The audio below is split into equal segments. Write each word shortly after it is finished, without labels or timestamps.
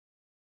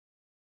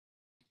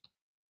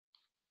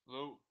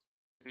Hello,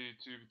 hey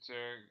YouTube, it's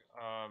Eric.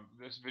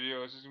 This is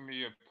gonna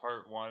be a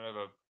part one of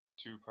a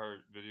two-part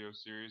video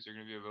series. They're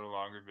gonna be a little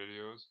longer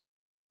videos.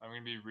 I'm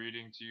gonna be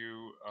reading to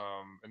you.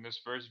 In this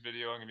first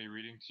video, I'm gonna be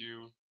reading to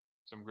you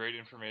some great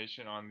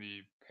information on the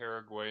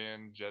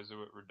Paraguayan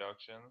Jesuit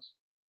reductions,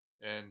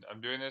 and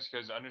I'm doing this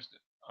because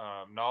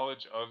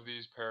knowledge of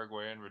these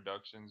Paraguayan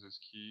reductions is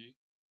key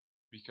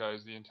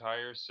because the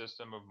entire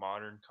system of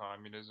modern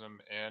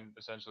communism and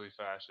essentially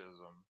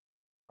fascism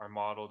are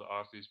modeled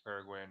off these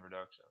Paraguayan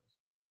reductions.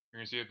 You're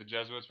going to see that the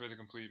Jesuits were the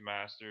complete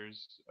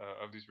masters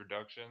of these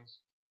reductions.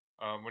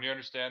 When you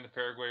understand the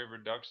Paraguay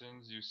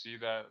reductions, you see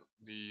that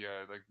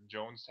the like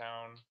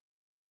Jonestown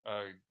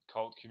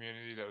cult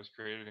community that was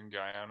created in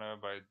Guyana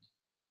by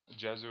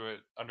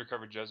Jesuit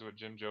undercover Jesuit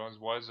Jim Jones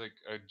was like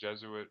a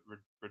Jesuit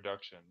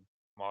reduction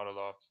modeled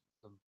off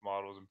the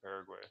models in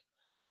Paraguay.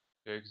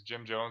 Yeah, 'cause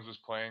Jim Jones was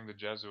playing the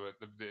Jesuit.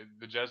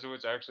 The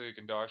Jesuits actually like,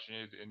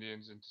 indoctrinated the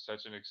Indians into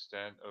such an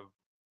extent of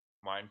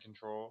mind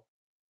control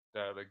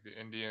that like the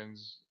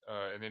Indians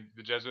and then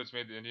the Jesuits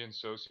made the Indians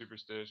so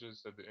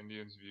superstitious that the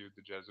Indians viewed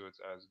the Jesuits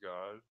as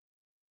God.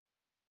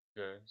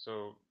 Okay,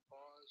 so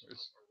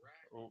it's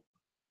oh,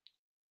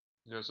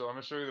 yeah, so I'm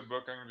gonna show you the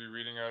book I'm gonna be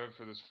reading out of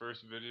for this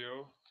first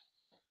video.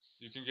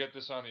 You can get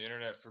this on the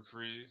internet for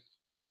free,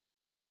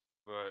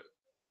 but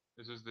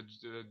this is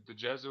the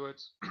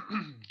Jesuits,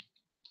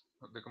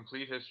 the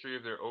complete history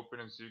of their open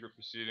and secret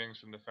proceedings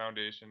from the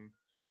foundation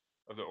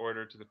of the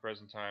order to the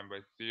present time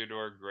by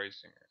Theodore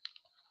Greisinger.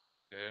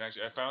 Okay, and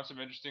actually, I found some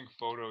interesting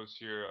photos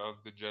here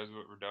of the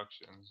Jesuit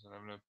reductions, and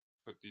I'm gonna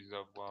put these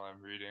up while I'm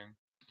reading.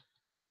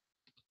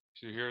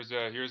 So here's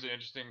an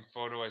interesting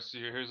photo I see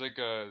here. Here's like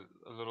a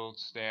little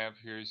stamp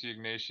here. You see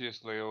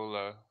Ignatius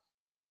Loyola.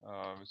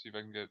 Let's see if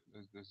I can get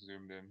this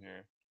zoomed in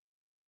here.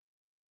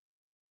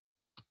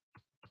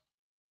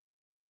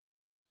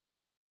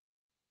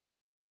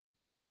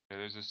 Yeah,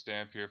 there's a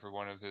stamp here for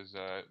one of his.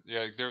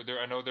 Yeah, there.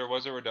 I know there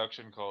was a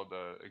reduction called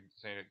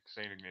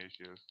Saint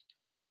Ignatius.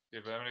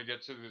 Yeah, but I'm gonna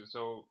get to the.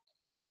 So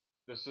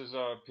this is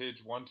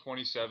page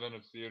 127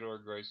 of Theodore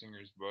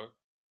Greisinger's book.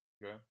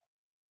 Okay.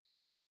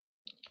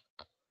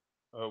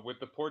 With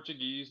the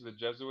Portuguese, the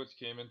Jesuits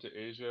came into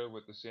Asia.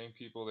 With the same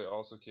people, they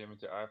also came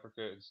into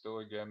Africa, and still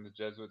again, the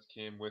Jesuits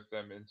came with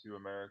them into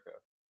America.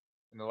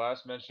 In the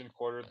last mentioned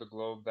quarter of the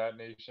globe, that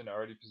nation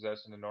already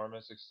possessed an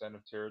enormous extent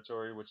of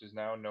territory, which is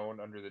now known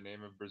under the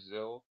name of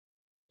Brazil.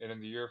 And in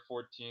the year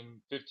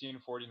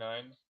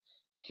 1549,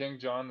 King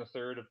John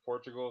III of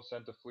Portugal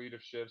sent a fleet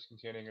of ships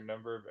containing a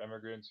number of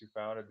emigrants who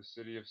founded the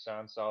city of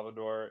San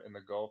Salvador in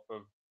the Gulf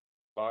of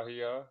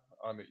Bahia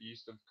on the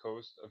east of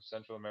coast of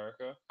Central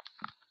America.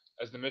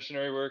 As the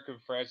missionary work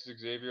of Francis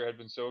Xavier had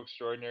been so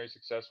extraordinarily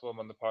successful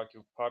among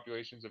the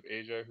populations of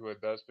Asia who had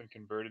thus been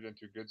converted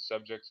into good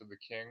subjects of the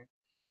king,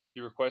 he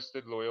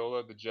requested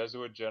Loyola, the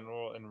Jesuit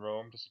general in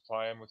Rome, to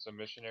supply him with some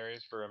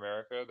missionaries for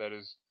America, that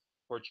is,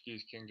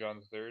 Portuguese King John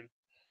III,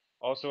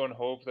 also in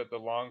hope that the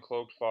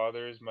long-cloaked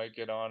fathers might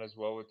get on as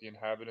well with the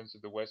inhabitants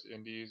of the West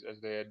Indies as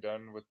they had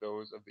done with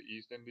those of the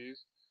East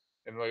Indies.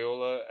 And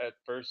Loyola,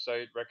 at first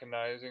sight,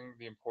 recognizing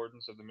the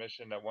importance of the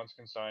mission, at once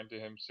consigned to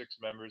him 6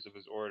 members of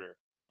his order.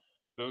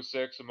 Those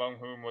 6, among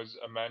whom was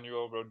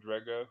Emmanuel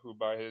Rodriguez, who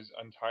by his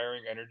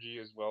untiring energy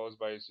as well as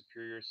by his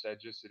superior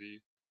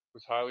sagacity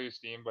was highly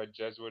esteemed by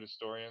Jesuit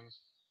historians,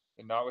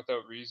 and not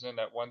without reason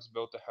at once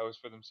built a house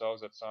for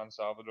themselves at San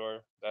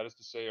Salvador, that is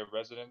to say, a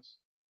residence,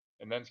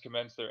 and thence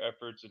commenced their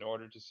efforts in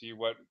order to see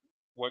what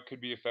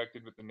could be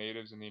effected with the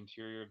natives in the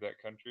interior of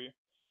that country.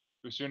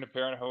 It was soon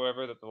apparent,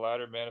 however, that the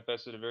latter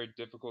manifested a very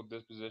difficult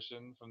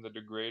disposition from the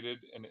degraded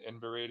and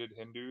enervated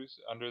Hindus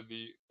under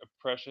the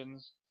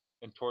oppressions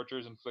and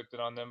tortures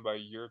inflicted on them by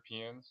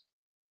Europeans.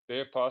 They,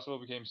 if possible,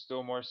 became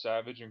still more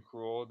savage and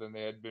cruel than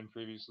they had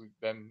previously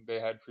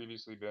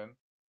been.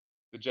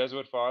 The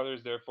Jesuit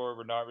fathers, therefore,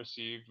 were not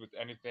received with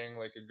anything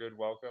like a good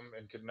welcome,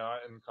 and could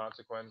not, in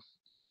consequence,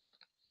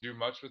 do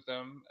much with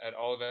them, at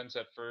all events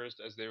at first,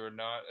 as they were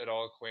not at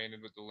all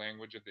acquainted with the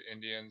language of the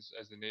Indians,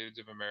 as the natives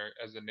of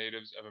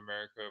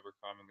America were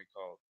commonly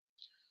called.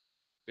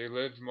 They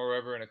lived,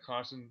 moreover, in a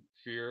constant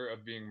fear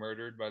of being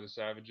murdered by the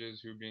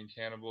savages, who, being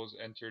cannibals,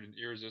 entered an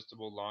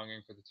irresistible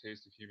longing for the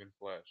taste of human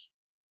flesh.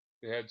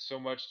 They had so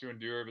much to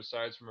endure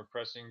besides from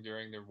oppressing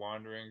during their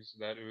wanderings,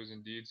 that it was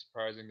indeed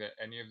surprising that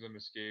any of them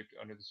escaped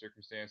under the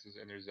circumstances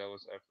in their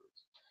zealous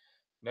efforts.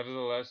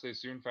 Nevertheless, they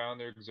soon found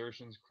their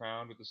exertions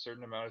crowned with a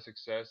certain amount of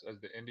success, as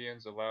the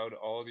Indians allowed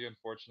all the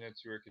unfortunates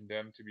who were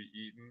condemned to be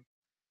eaten,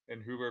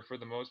 and who were for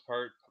the most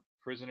part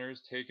prisoners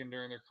taken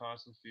during their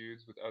constant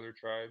feuds with other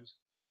tribes,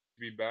 to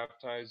be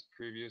baptized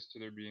previous to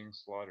their being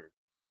slaughtered.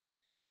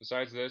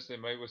 Besides this, they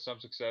might with some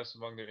success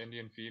among their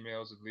Indian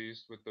females, at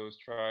least, with those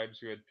tribes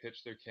who had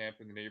pitched their camp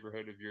in the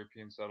neighborhood of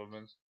European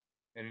settlements,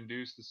 and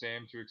induce the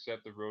same to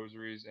accept the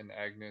rosaries and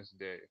Agnus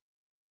Dei.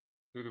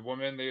 Through the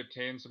women, they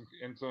obtained some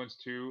influence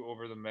too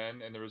over the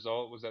men, and the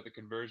result was that the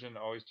conversion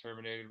always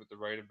terminated with the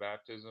rite of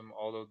baptism,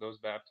 although those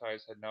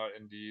baptized had not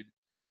indeed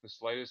the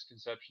slightest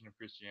conception of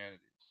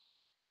Christianity.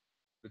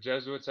 The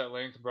Jesuits at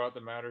length brought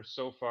the matter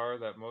so far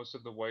that most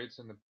of the whites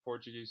in the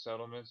Portuguese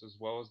settlements, as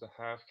well as the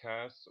half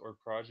castes or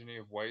progeny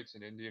of whites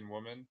and Indian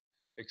women,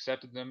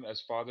 accepted them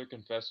as father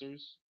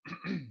confessors.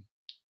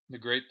 The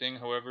great thing,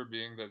 however,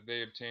 being that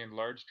they obtained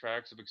large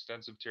tracts of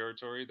extensive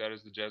territory, that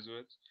is, the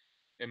Jesuits,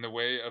 in the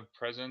way of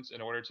presents in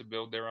order to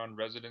build their own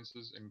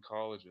residences and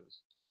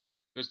colleges.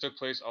 This took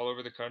place all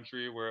over the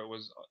country where it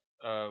was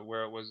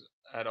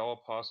at all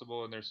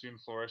possible, and there soon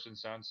flourished in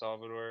San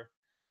Salvador,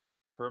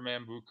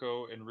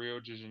 Pernambuco, and Rio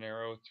de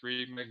Janeiro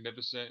three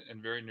magnificent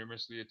and very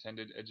numerously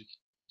attended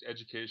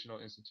educational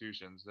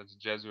institutions. That's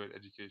Jesuit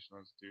educational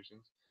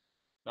institutions.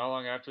 Not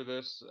long after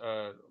this,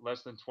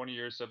 less than 20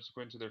 years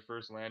subsequent to their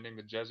first landing,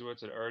 the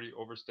Jesuits had already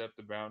overstepped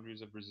the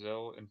boundaries of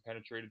Brazil and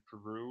penetrated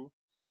Peru,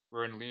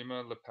 where in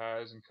Lima, La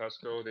Paz, and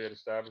Cusco they had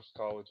established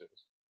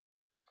colleges.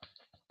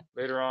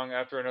 Later on,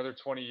 after another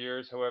 20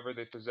 years, however,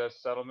 they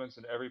possessed settlements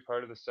in every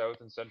part of the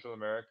South and Central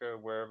America,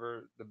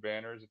 wherever the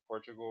banners of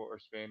Portugal or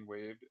Spain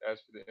waved, as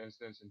for the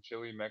instance in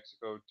Chile,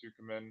 Mexico,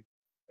 Tucumán,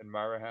 and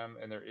Maraham,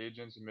 and their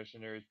agents and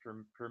missionaries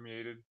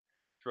permeated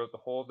throughout the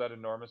whole of that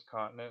enormous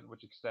continent,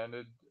 which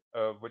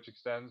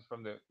extends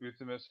from the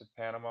Isthmus of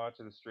Panama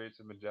to the Straits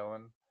of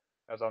Magellan,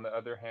 as on the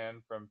other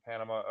hand from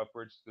Panama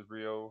upwards to the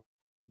Rio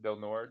del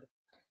Nord.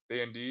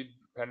 They indeed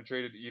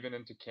penetrated even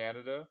into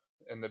Canada,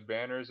 and the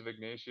banners of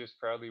Ignatius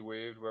proudly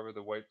waved wherever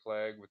the white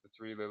flag with the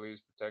three lilies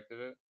protected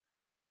it.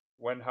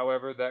 When,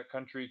 however, that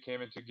country came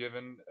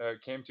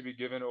to be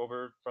given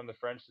over from the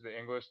French to the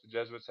English, the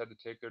Jesuits had to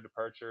take their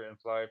departure and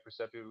fly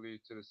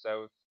perceptibly to the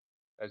south,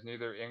 as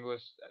neither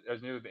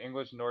the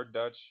English nor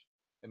Dutch,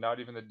 and not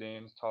even the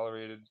Danes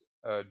tolerated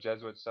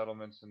Jesuit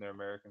settlements in their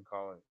American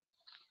colonies.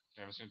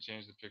 Okay, I'm just going to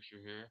change the picture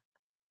here.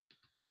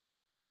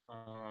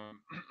 Um,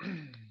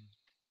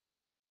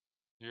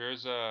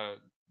 here's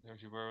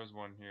actually, where was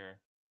one here?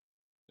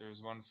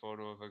 There's one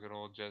photo of like an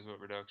old Jesuit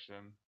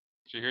reduction.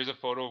 So here's a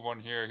photo of one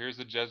here. Here's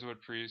the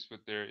Jesuit priests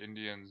with their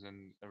Indians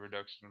in a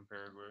reduction in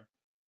Paraguay.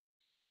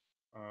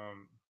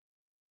 Um,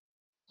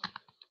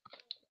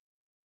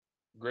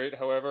 Great,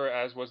 however,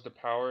 as was the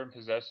power and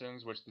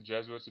possessions which the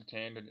Jesuits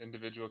obtained in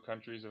individual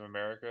countries of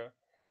America,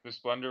 this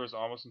splendor was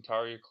almost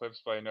entirely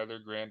eclipsed by another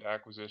grand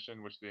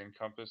acquisition which they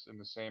encompassed in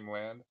the same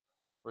land,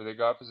 where they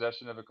got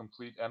possession of a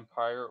complete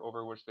empire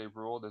over which they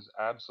ruled as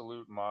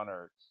absolute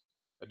monarchs.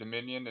 A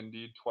dominion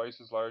indeed twice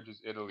as large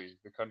as Italy.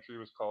 The country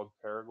was called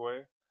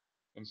Paraguay,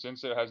 and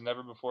since it has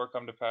never before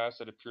come to pass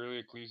that a purely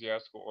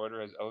ecclesiastical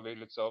order has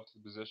elevated itself to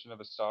the position of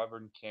a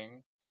sovereign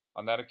king,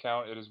 on that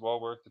account it is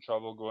well worth the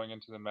trouble going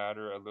into the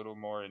matter a little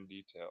more in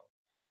detail.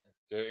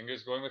 Okay, and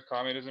just going with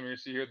communism, you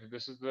see here that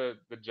this is the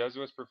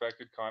Jesuits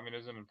perfected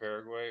communism in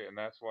Paraguay, and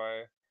that's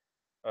why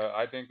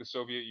I think the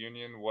Soviet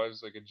Union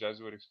was like a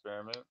Jesuit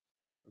experiment.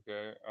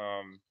 Okay,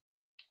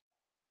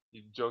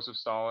 Joseph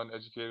Stalin,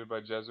 educated by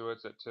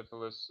Jesuits at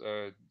Tiflis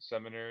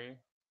Seminary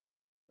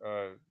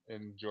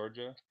in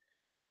Georgia.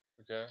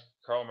 Okay.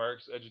 Karl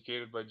Marx,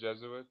 educated by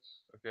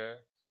Jesuits. Okay.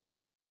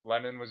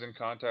 Lenin was in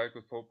contact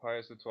with Pope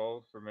Pius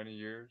XII for many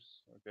years.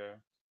 Okay.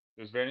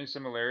 There's many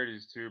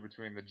similarities too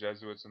between the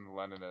Jesuits and the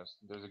Leninists.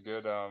 There's a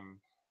good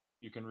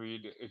you can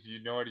read if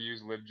you know how to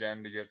use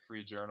LibGen to get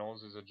free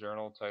journals. There's a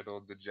journal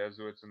titled "The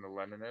Jesuits and the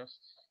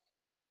Leninists."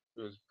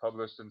 It was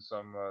published in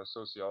some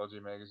sociology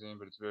magazine,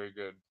 but it's very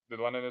good. The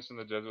Leninists and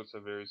the Jesuits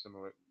are very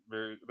similar.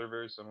 They're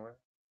very similar.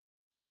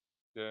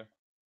 Yeah.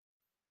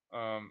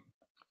 Um,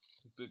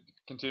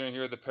 Continuing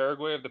here, the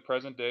Paraguay of the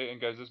present day,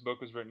 and guys, this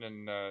book was written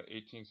in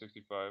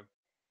 1865.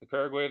 The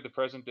Paraguay of the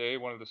present day,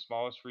 one of the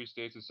smallest free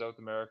states of South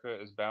America,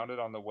 is bounded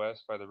on the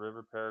west by the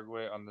river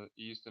Paraguay, on the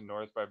east and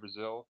north by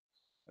Brazil,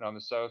 and on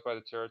the south by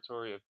the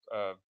territory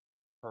of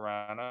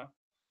Parana.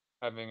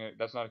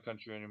 That's not a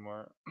country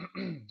anymore.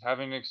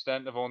 Having an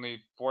extent of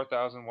only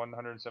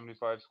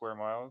 4,175 square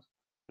miles.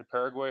 The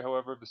Paraguay,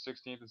 however, of the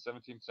 16th and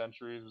 17th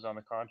centuries was on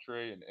the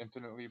contrary in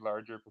infinitely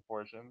larger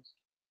proportions,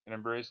 and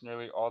embraced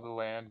nearly all the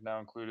land now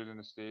included in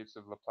the states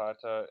of La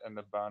Plata and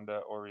the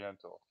Banda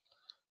Oriental.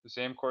 The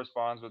same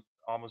corresponds with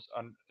almost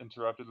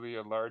uninterruptedly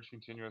a large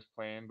continuous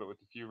plain, but with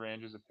a few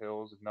ranges of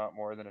hills of not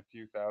more than a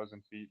few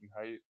thousand feet in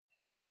height,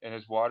 and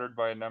is watered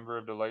by a number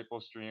of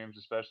delightful streams,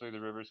 especially the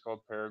rivers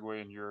called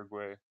Paraguay and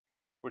Uruguay,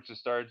 which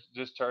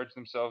discharge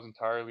themselves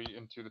entirely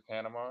into the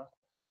Panama,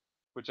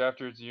 which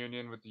after its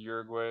union with the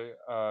Uruguay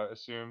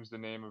assumes the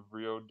name of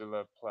Rio de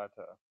la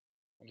Plata.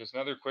 And just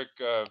another quick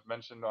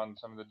mention on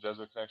some of the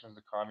Jesuit connections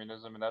to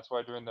communism, and that's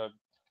why during the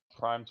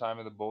prime time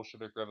of the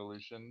Bolshevik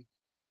Revolution,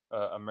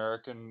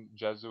 American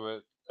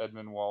Jesuit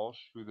Edmund Walsh,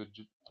 who the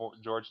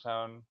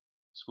Georgetown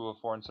School of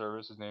Foreign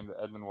Service is named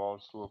the Edmund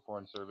Walsh School of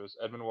Foreign Service.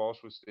 Edmund Walsh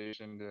was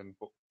stationed in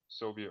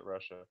Soviet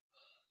Russia,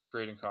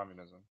 creating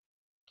communism.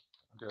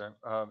 Okay.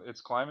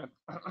 Its climate,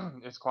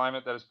 its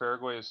climate, that is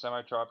Paraguay, is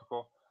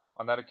semi-tropical.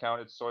 On that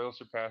account, its soil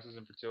surpasses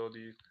in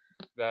fertility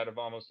that of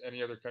almost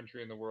any other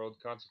country in the world.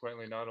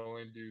 Consequently, not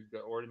only do the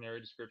ordinary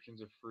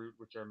descriptions of fruit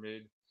which are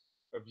made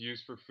of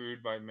use for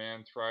food by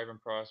man thrive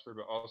and prosper,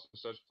 but also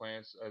such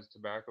plants as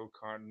tobacco,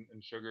 cotton,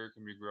 and sugar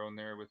can be grown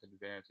there with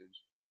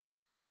advantage.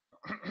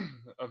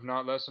 Of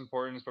not less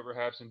importance, but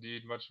perhaps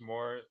indeed much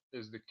more,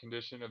 is the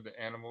condition of the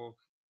animal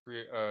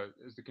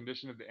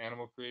creation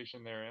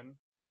therein.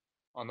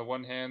 On the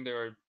one hand,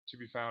 there are to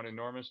be found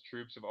enormous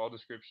troops of all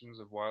descriptions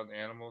of wild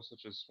animals,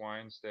 such as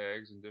swine,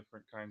 stags, and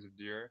different kinds of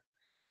deer,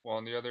 while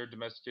on the other,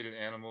 domesticated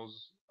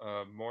animals,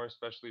 more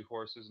especially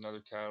horses and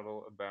other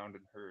cattle, abound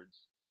in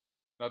herds.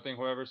 Nothing,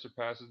 however,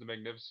 surpasses the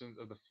magnificence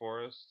of the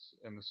forests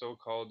and the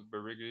so-called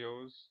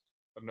barigios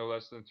of no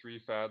less than 3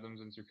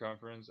 fathoms in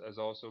circumference, as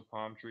also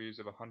palm trees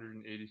of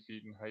 180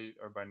 feet in height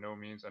are by no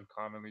means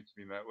uncommonly to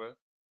be met with.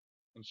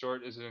 In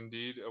short, is it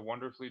indeed a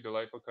wonderfully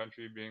delightful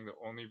country, being the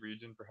only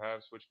region,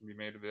 perhaps, which can be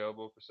made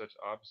available for such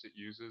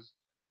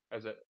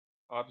as it,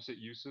 opposite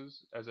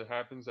uses, as it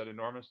happens that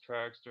enormous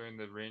tracts during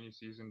the rainy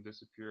season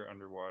disappear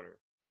under water.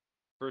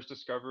 First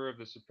discoverer of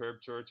this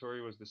superb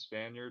territory was the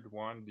Spaniard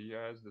Juan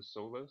Diaz de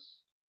Solis,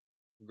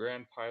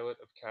 Grand Pilot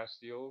of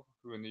Castile,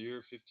 who in the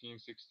year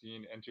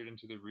 1516 entered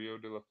into the Rio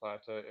de la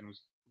Plata and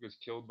was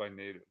killed by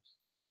natives.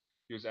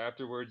 He was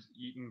afterwards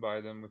eaten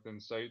by them within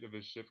sight of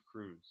his ship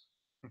Cruz.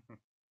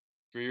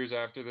 3 years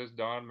after this,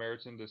 Don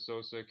Meriton de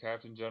Sousa,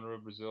 Captain General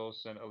of Brazil,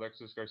 sent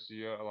Alexis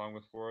Garcia, along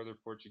with 4 other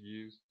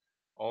Portuguese,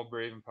 all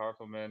brave and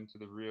powerful men, to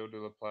the Rio de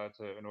la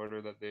Plata in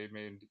order that they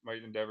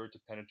might endeavor to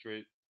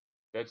penetrate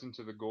thence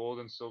into the gold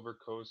and silver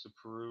coasts of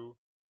Peru,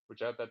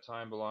 which at that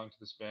time belonged to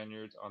the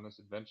Spaniards. On this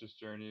adventurous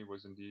journey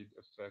was indeed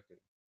effected.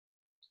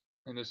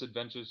 And this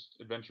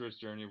adventurous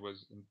journey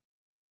was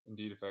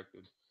indeed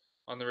effected.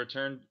 On the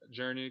return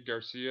journey,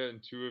 Garcia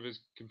and 2 of his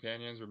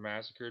companions were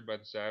massacred by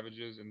the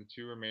savages, and the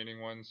 2 remaining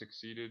ones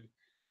succeeded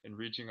in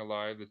reaching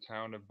alive the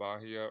town of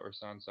Bahia or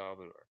San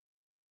Salvador.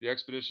 The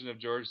expedition of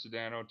George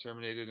Sedano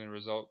terminated in a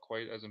result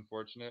quite as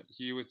unfortunate.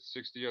 He, with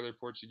 60 other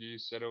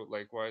Portuguese, set out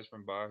likewise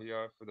from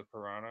Bahia for the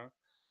Parana,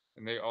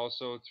 and they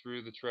also,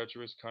 through the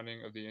treacherous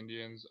cunning of the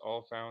Indians,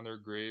 all found their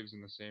graves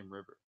in the same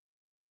river.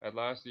 At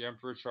last, the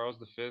Emperor Charles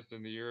V,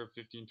 in the year of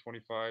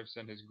 1525,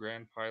 sent his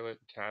grand pilot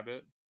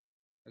Cabot,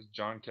 as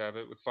John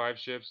Cabot, with 5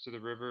 ships to the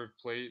River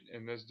Plate,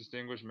 and this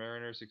distinguished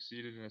mariner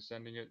succeeded in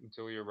ascending it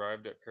until he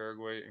arrived at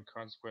Paraguay, and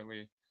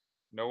consequently,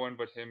 no one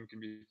but him can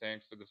be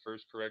thanked for the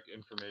first correct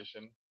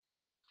information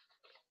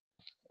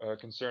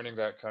concerning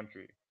that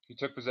country. He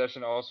took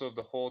possession also of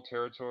the whole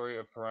territory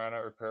of Parana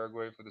or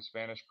Paraguay for the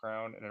Spanish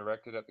crown, and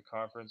erected at the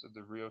confluence of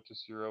the Rio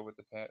Tercero with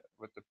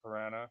the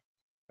Parana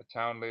a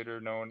town later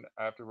known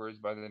afterwards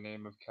by the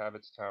name of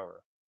Cabot's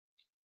Tower.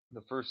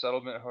 The first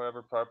settlement,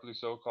 however, properly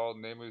so called,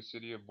 namely the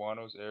city of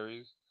Buenos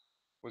Aires,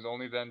 was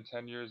only then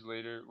 10 years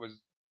later was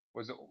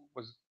was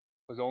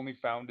was only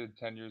founded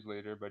 10 years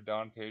later by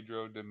Don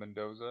Pedro de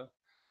Mendoza,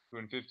 who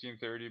in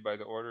 1530, by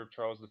the order of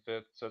Charles V,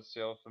 set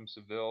sail from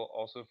Seville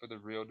also for the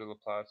Rio de la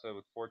Plata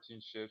with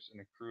 14 ships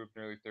and a crew of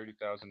nearly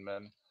 30,000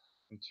 men.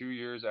 And 2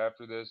 years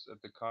after this,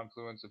 at the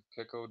confluence of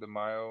Pico de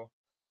Mayo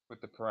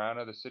with the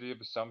Parana, the city of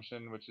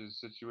Assumption, which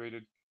is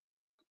situated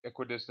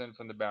equidistant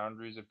from the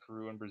boundaries of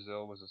Peru and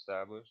Brazil, was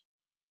established.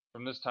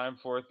 From this time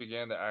forth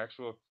began the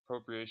actual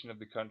appropriation of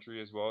the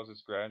country, as well as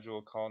its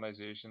gradual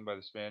colonization by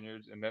the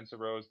Spaniards, and thence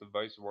arose the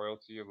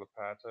viceroyalty of La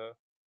Plata,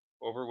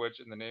 over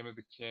which, in the name of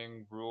the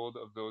king,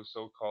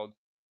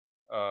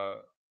 uh,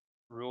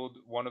 ruled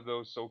one of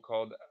those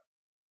so-called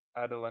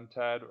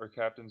adelantad or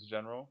captains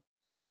general.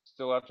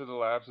 Still, after the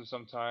lapse of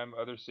some time,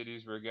 other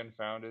cities were again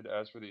founded,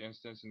 as for the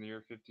instance, in the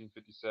year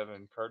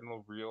 1557,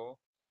 Cardinal Real,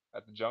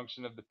 at the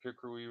junction of the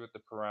Picroui with the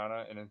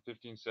Parana, and in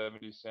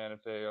 1570, Santa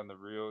Fe on the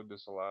Rio de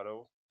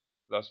Salado.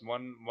 Thus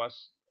one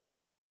must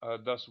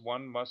Thus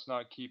one must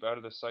not keep out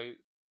of the sight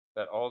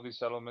that all these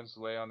settlements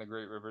lay on the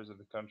great rivers of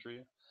the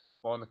country,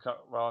 while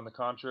on the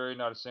contrary,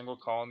 not a single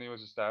colony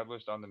was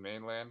established on the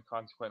mainland.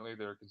 Consequently,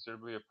 they are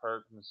considerably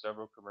apart from the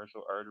several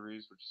commercial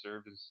arteries which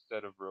served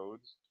instead of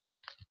roads.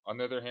 On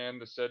the other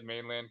hand, the said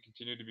mainland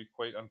continued to be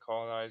quite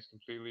uncolonized,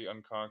 completely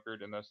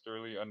unconquered, and thus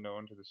thoroughly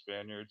unknown to the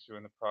Spaniards, who,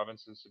 in the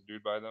provinces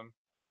subdued by them,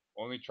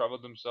 only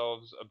troubled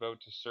themselves about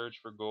to search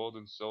for gold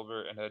and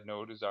silver, and had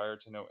no desire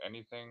to know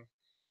anything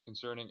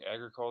concerning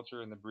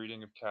agriculture and the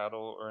breeding of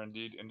cattle, or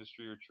indeed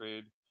industry or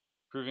trade,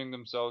 proving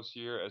themselves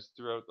here, as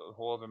throughout the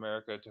whole of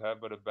America, to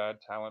have but a bad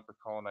talent for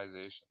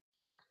colonization,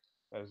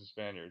 as the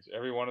Spaniards.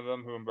 Every one of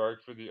them who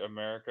embarked for the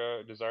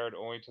America desired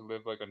only to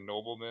live like a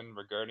nobleman,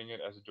 regarding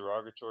it as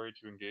derogatory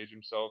to engage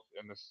himself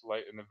in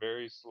the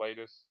very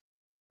slightest,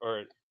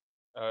 or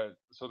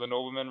so the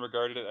nobleman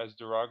regarded it as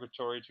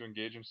derogatory to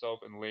engage himself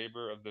in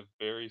labor of the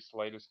very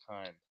slightest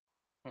kind.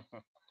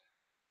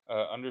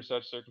 Under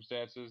such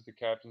circumstances, the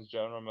captains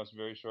general must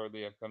very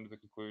shortly have come to the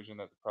conclusion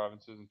that the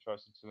provinces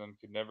entrusted to them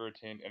could never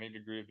attain any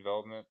degree of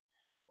development,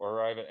 or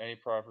arrive at any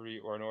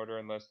property or an order,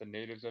 unless the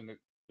natives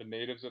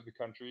of the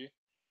country,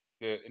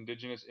 the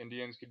indigenous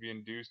Indians, could be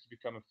induced to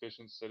become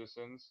efficient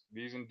citizens.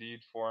 These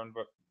indeed formed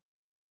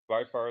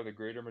by far the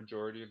greater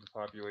majority of the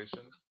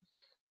population,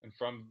 and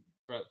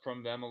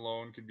from them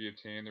alone could be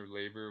obtained the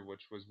labor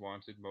which was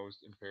wanted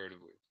most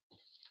imperatively.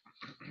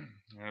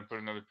 And I put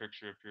another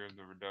picture up here of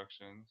the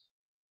reductions.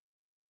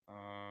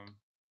 Um,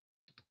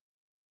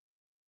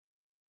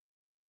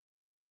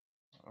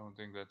 I don't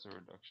think that's a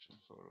reduction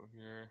photo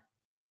here.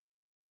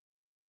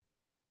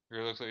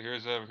 Here looks like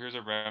here's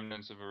a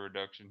remnants of a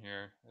reduction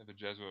here of a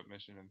Jesuit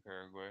mission in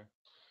Paraguay.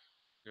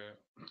 Okay.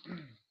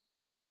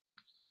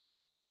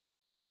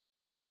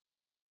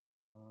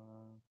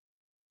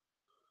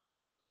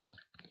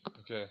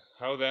 Okay.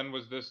 How then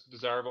was this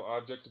desirable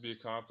object to be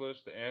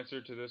accomplished? The answer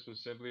to this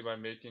was simply by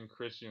making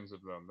Christians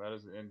of them, that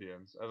is, the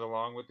Indians, as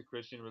along with the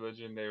Christian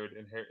religion they would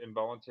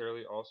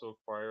involuntarily also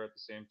acquire at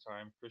the same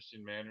time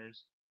Christian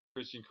manners,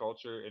 Christian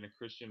culture, and a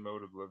Christian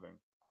mode of living.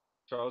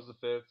 Charles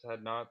V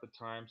had not at the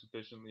time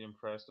sufficiently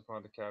impressed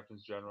upon the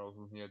captains general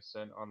whom he had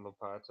sent on La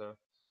Plata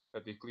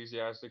that the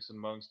ecclesiastics and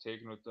monks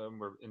taken with them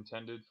were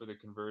intended for the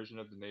conversion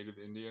of the native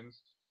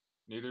Indians.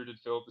 Neither did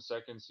Philip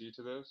II see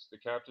to this. The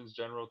captains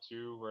general,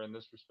 too, were in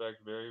this respect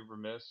very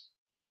remiss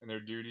in their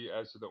duty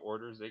as to the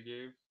orders they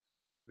gave.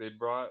 They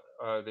brought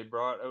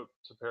out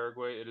to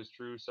Paraguay, it is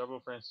true, several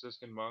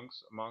Franciscan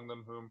monks, among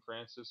them whom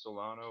Francis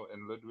Solano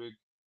and Ludwig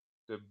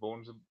de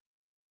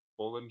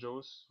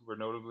Bolanjos were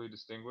notably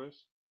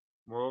distinguished.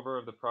 Moreover,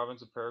 of the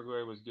province of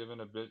Paraguay was given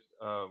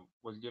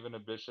a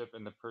bishop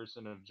in the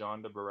person of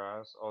John de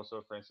Barras, also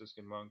a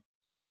Franciscan monk,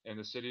 and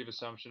the city of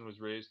Assumption was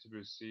raised to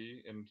a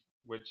see, in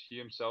which he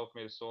himself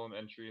made a solemn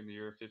entry in the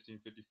year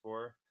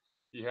 1554.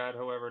 He had,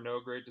 however, no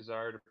great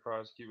desire to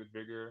prosecute with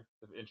vigor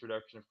the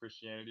introduction of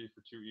Christianity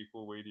for two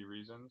equal weighty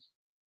reasons.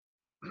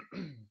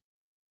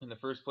 In the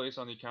first place,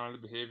 on the account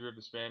of the behavior of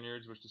the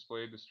Spaniards, which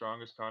displayed the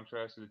strongest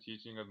contrast to the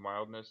teaching of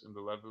mildness and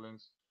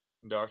benevolence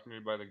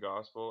indoctrinated by the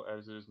gospel,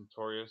 as it is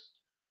notorious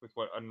with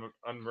what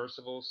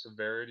unmerciful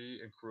severity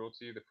and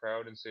cruelty the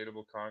proud,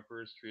 insatiable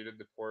conquerors treated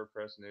the poor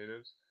oppressed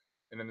natives.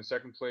 And in the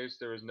second place,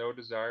 there was no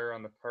desire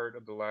on the part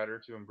of the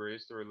latter to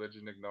embrace the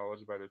religion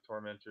acknowledged by their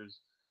tormentors,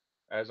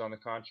 as on the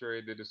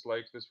contrary they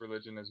disliked this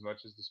religion as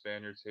much as the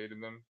Spaniards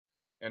hated them.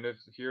 And if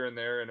here and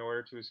there, in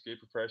order to escape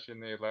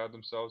oppression, they allowed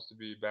themselves to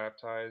be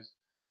baptized,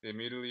 they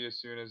immediately, as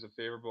soon as a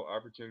favorable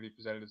opportunity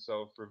presented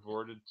itself,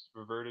 reverted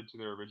to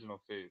their original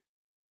faith.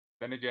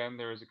 Then again,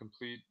 there is a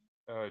complete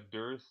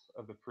dearth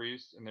of the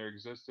priests, and there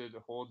existed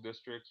whole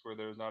districts where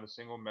there was not a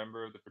single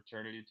member of the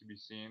fraternity to be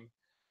seen,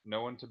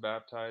 no one to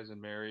baptize and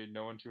marry,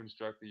 no one to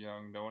instruct the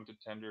young, no one to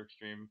tender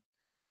extreme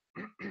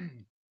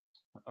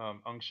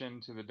unction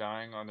to the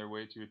dying on their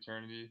way to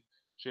eternity.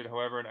 Should,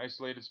 however, an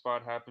isolated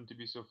spot happen to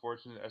be so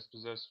fortunate as to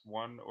possess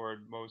one or at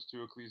most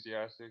two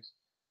ecclesiastics,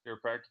 they are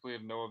practically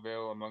of no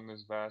avail among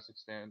this vast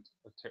extent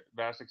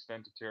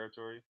of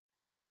territory,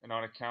 and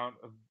on account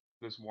of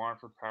this want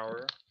for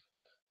power,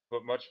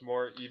 but much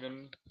more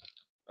even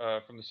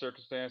from the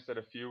circumstance that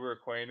a few were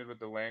acquainted with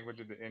the language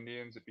of the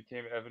Indians, it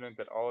became evident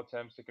that all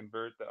attempts to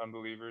convert the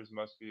unbelievers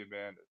must be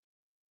abandoned.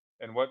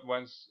 And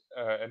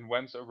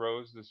whence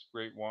arose this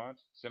great want?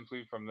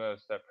 Simply from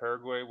this, that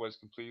Paraguay was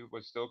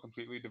still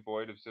completely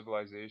devoid of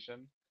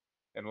civilization,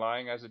 and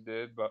lying as it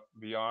did but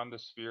beyond the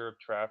sphere of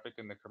traffic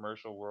in the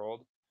commercial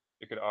world,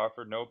 it could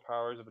offer no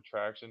powers of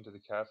attraction to the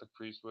Catholic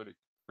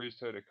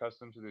priesthood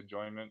accustomed to the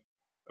enjoyment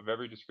of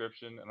every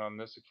description, and on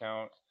this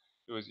account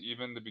it was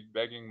even the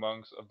begging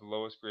monks of the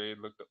lowest grade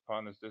looked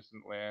upon this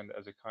distant land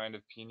as a kind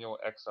of penal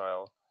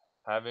exile,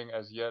 having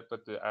as yet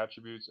but the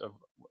attributes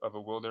of a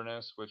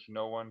wilderness which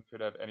no one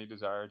could have any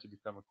desire to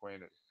become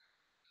acquainted.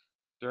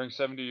 During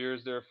 70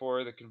 years,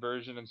 therefore, the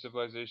conversion and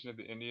civilization of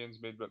the Indians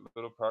made but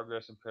little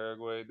progress in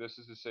Paraguay. This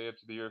is to say, up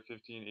to the year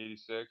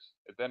 1586.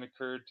 It then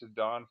occurred to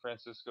Don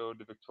Francisco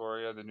de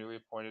Victoria, the newly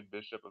appointed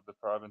bishop of the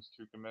province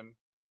Tucumán,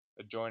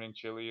 adjoining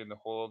Chile, in the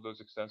whole of those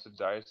extensive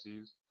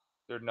dioceses,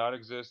 there did not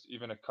exist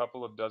even a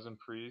couple of dozen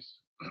priests,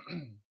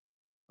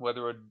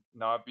 whether it would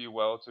not be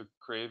well to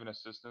crave an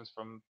assistance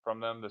from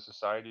them the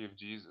society of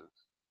Jesus.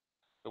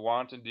 The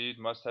want, indeed,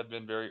 must have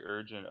been very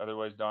urgent,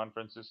 otherwise Don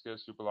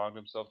Franciscus, who belonged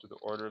himself to the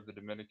order of the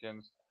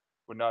Dominicans,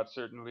 would not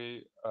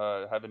certainly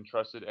have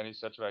entrusted any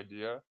such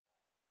idea.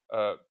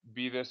 Uh,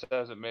 be this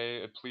as it may,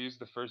 it pleased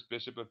the first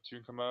bishop of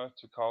Tucumã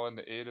to call in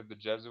the aid of the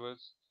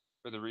Jesuits,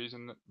 for the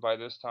reason that by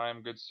this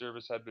time good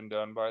service had been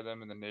done by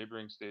them in the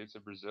neighboring states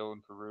of Brazil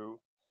and Peru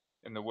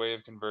in the way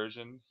of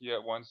conversion. He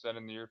at once, then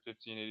in the year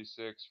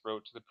 1586,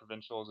 wrote to the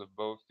provincials of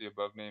both the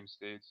above named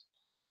states,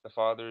 the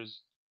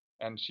fathers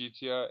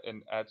Anchitia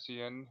and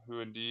Atzian,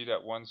 who indeed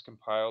at once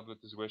compiled with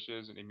his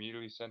wishes and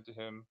immediately sent to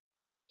him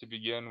to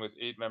begin with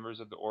 8 members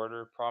of the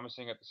order,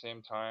 promising at the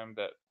same time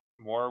that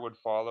more would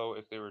follow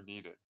if they were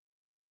needed.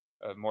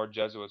 More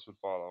Jesuits would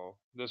follow.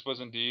 This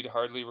was indeed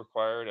hardly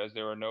required, as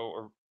there were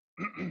no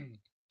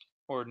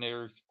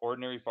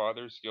ordinary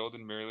fathers skilled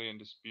in merely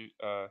in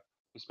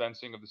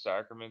dispensing of the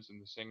sacraments and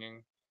the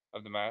singing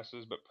of the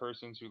masses, but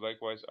persons who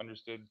likewise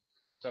understood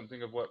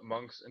something of what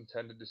monks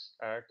intended to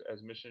act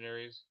as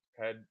missionaries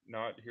had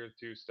not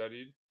hitherto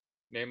studied,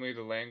 namely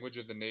the language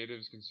of the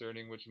natives,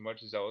 concerning which much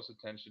zealous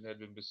attention had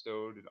been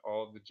bestowed in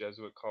all of the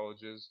Jesuit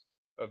colleges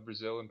of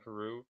Brazil and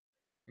Peru,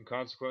 and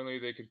consequently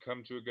they could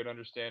come to a good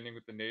understanding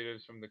with the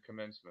natives from the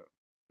commencement.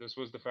 This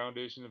was the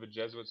foundation of a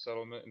Jesuit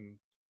settlement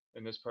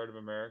in this part of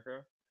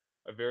America,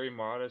 a very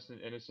modest and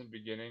innocent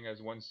beginning,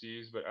 as one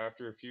sees, but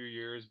after a few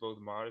years both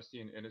modesty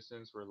and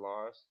innocence were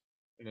lost,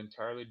 an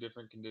entirely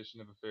different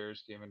condition of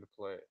affairs came into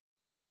play.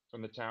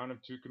 From the town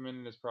of Tucumán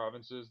and its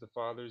provinces, the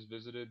fathers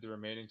visited the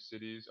remaining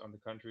cities on the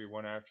country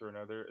one after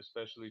another,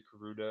 especially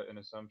Caruda and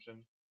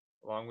Assumption,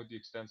 along with the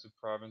extensive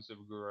province of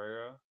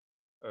Gaira,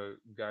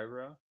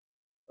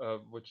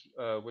 which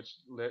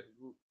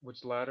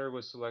latter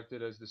was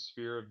selected as the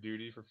sphere of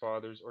duty for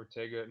fathers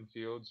Ortega and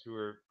Fields, who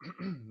were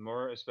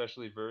more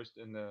especially versed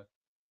in the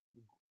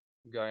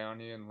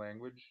Guyanian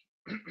language,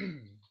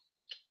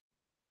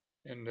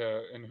 and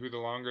who the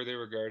longer they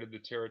regarded the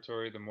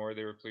territory, the more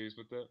they were pleased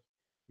with it.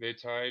 They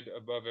tried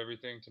above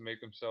everything to make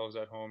themselves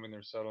at home in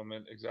their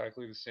settlement,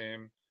 exactly the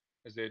same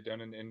as they had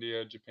done in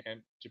India,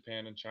 Japan,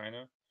 and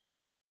China.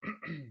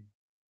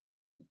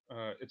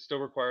 It still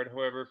required,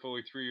 however,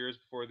 fully 3 years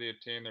before they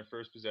obtained their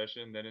first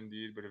possession, then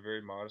indeed, but a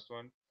very modest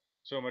one.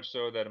 So much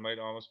so that it might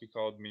almost be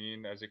called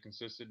mean, as it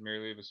consisted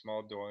merely of a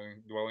small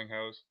dwelling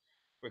house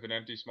with an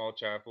empty small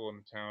chapel in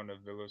the town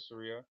of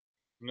Villasoria.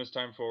 From this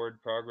time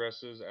forward,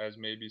 progresses, as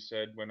may be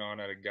said, went on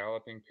at a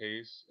galloping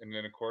pace, and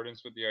in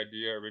accordance with the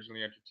idea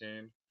originally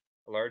entertained,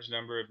 a large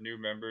number of new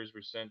members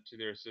were sent to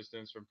their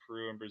assistance from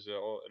Peru and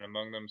Brazil, and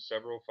among them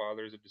several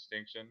fathers of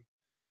distinction,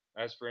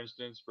 as for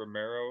instance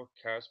Romero,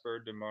 Caspar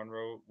de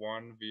Monro,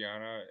 Juan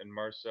Viana, and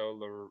Marcel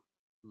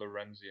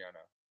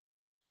Lorenziana.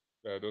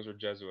 Those were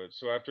Jesuits.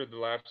 So after the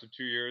lapse of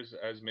 2 years,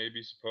 as may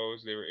be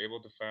supposed, they were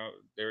able to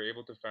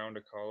found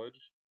a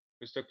college.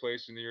 This took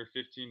place in the year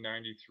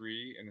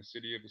 1593 in the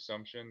city of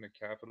Assumption, the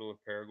capital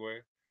of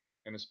Paraguay,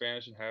 and the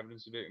Spanish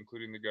inhabitants of it,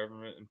 including the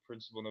government and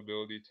principal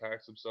nobility,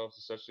 taxed themselves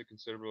to such a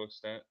considerable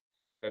extent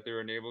that they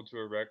were enabled to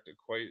erect a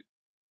quite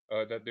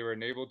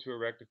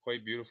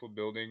beautiful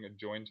building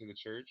adjoined to the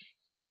church.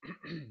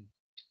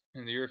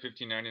 In the year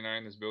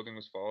 1599, this building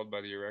was followed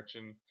by the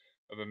erection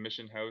of a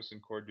mission house in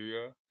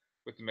Corduya,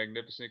 with a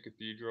magnificent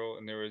cathedral,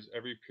 and there was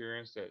every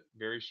appearance that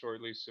very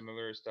shortly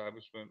similar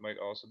establishment might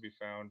also be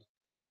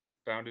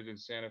founded in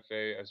Santa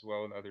Fe as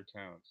well in other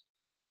towns.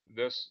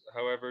 This,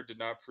 however, did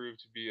not prove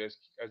to be as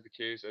the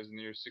case, as in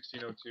the year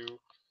 1602,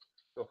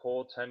 the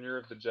whole tenure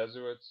of the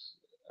Jesuits.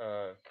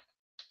 Uh,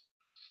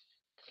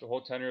 the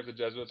whole tenure of the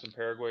Jesuits in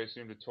Paraguay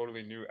assumed a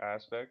totally new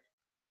aspect.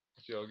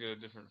 See, I'll get a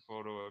different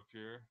photo up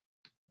here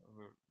of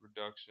a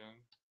reduction.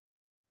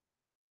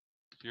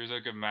 Here's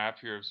like a map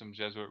here of some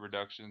Jesuit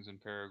reductions in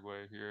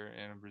Paraguay here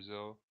and in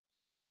Brazil.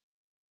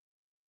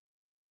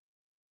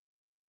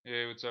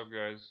 Hey, what's up,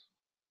 guys?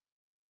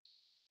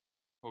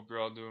 Hope you're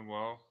all doing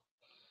well.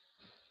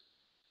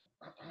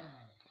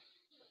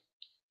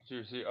 So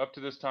you see, up to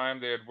this time,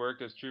 they had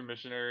worked as true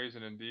missionaries,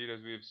 and indeed,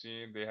 as we have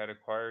seen, they had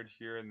acquired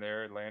here and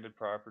there landed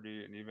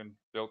property and even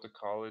built a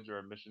college or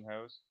a mission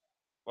house,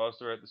 whilst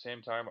they were at the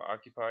same time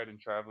occupied and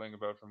traveling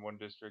about from one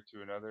district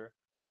to another,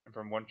 and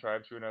from one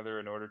tribe to another,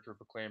 in order to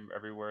proclaim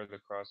everywhere the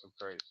cross of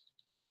Christ.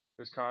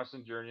 This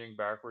constant journeying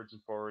backwards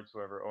and forwards,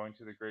 however, owing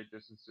to the great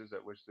distances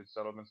at which the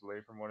settlements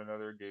lay from one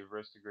another, gave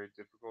rise to great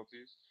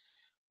difficulties.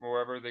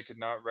 Moreover, they could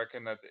not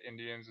reckon that the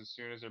Indians, as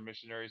soon as their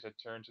missionaries had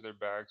turned to their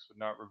backs, would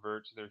not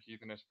revert to their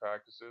heathenish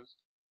practices.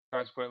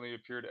 Consequently, it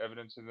appeared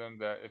evident to them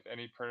that if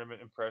any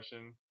permanent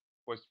impression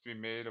was to be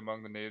made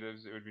among the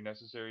natives, it would be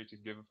necessary to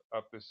give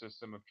up this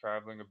system of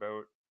traveling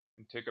about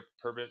and take a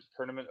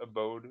permanent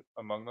abode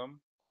among them.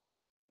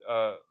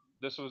 Uh,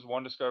 this was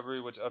one discovery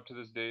which up to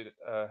this date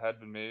had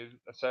been made.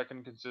 A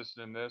second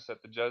consisted in this,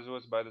 that the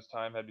Jesuits by this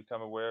time had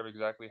become aware of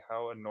exactly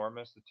how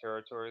enormous the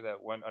territory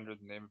that went under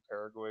the name of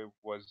Paraguay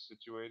was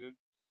situated.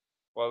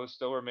 While this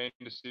still remained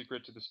a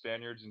secret to the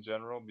Spaniards in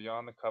general,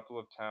 beyond the couple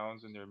of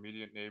towns in their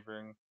immediate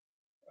neighborhood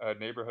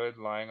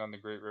lying on the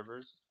great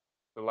rivers.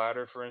 The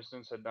latter, for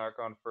instance, had not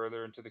gone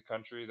further into the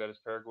country that is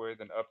Paraguay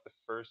than up the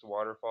first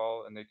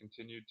waterfall, and they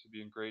continued to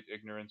be in great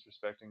ignorance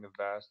respecting the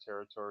vast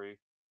territory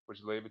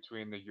which lay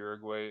between the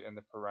Uruguay and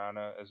the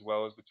Parana, as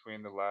well as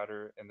between the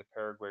latter and the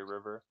Paraguay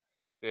River.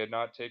 They had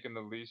not taken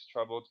the least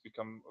trouble to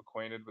become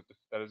acquainted with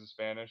that is the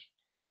Spanish,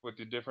 with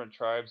the different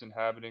tribes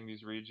inhabiting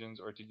these regions,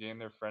 or to gain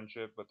their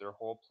friendship, but their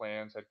whole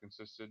plans had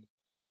consisted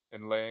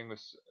in laying the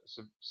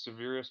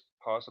severest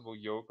possible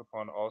yoke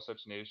upon all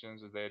such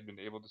nations as they had been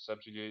able to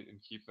subjugate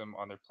and keep them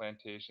on their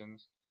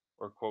plantations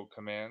or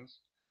commands.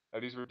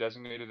 These were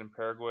designated in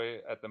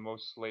Paraguay at the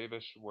most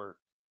slavish work.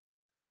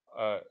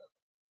 Uh,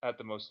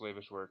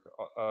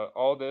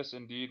 all this,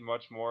 indeed,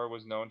 much more,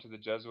 was known to the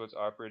Jesuits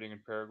operating in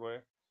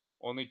Paraguay,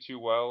 only too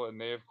well,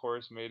 and they, of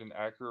course, made an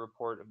accurate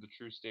report of the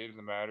true state of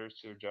the matters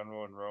to their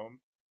general in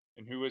Rome.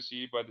 And who was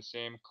he? By the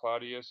same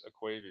Claudius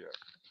Aquavia.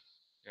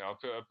 Yeah, I'll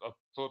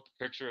pull up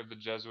a picture of the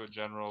Jesuit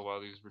general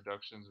while these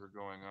reductions were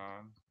going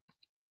on.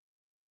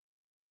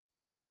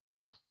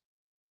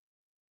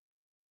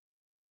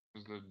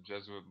 This is the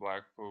Jesuit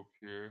Black Pope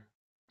here.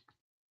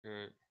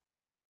 Okay.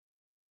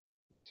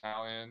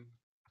 Italian.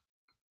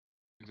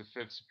 He's the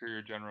fifth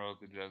superior general of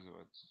the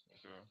Jesuits.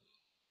 Okay.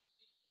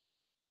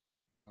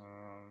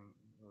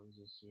 What is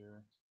this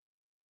here?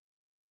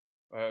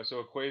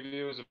 So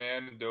Aquavia was a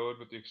man endowed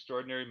with the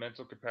extraordinary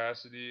mental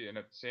capacity and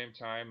at the same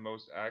time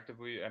most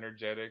actively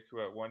energetic,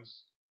 who at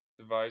once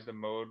devised a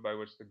mode by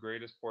which the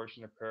greatest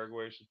portion of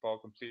Paraguay should fall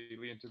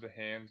completely into the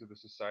hands of the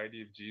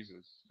Society of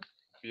Jesus,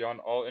 beyond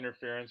all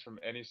interference from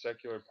any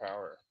secular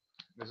power.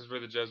 This is where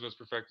the Jesuits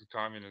perfected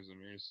communism.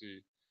 You're going to see.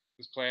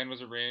 This plan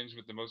was arranged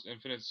with the most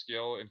infinite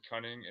skill and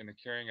cunning, and the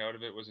carrying out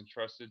of it was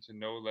entrusted to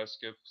no less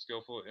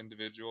skillful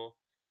individual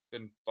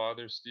than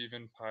Father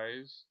Stephen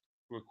Paez,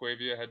 who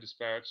Aquavia had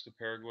dispatched to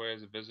Paraguay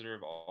as a visitor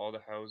of all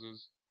the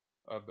houses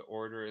of the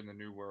order in the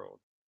New World.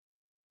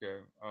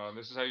 Okay,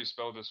 this is how you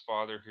spell this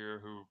father here,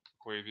 who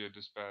Aquavia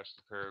dispatched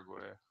to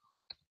Paraguay.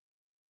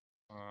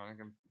 I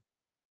think I'm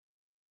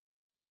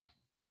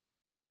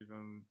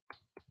even.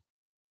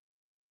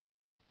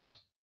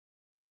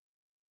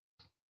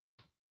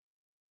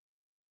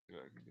 See if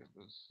I can get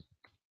this.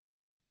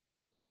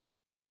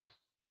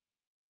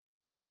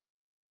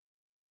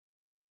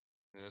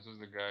 Yeah, this is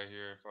the guy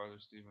here, Father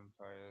Stephen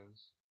Paez.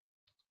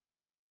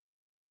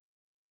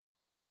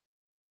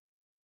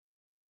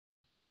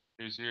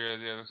 He's here.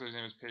 Yeah, looks like his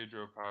name is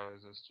Pedro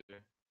Paez. SJ.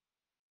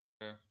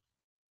 Yeah,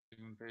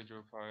 Stephen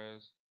Pedro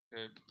Paez.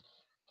 Okay.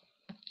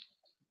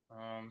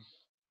 Um,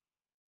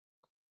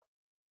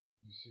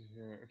 let's see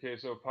here. Okay,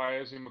 so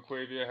Paez and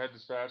Maquavia had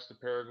dispatched to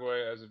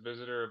Paraguay as a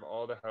visitor of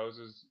all the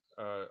houses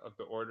of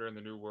the order in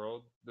the New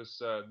World.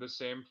 This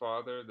same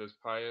father, this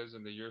Paez,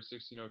 in the year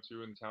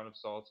 1602 in the town of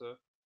Salta,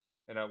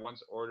 and at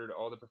once ordered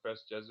all the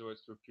professed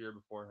Jesuits to appear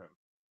before him.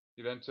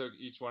 He then took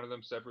each one of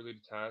them separately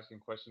to task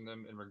and questioned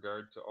them in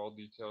regard to all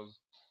details,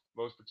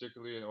 most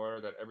particularly in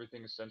order that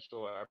everything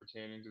essential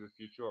appertaining to the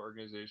future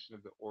organization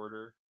of the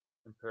order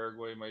in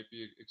Paraguay might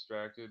be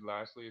extracted.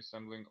 Lastly,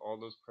 assembling all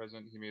those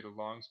present, he made a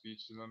long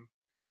speech to them,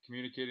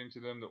 communicating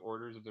to them the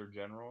orders of their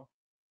general.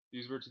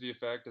 These were to the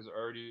effect, as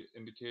already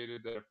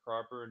indicated, that a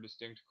proper and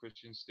distinct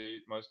Christian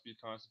state must be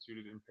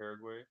constituted in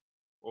Paraguay,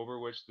 over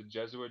which the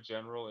Jesuit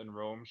general in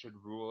Rome should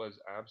rule as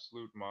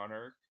absolute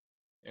monarch,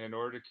 and in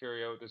order to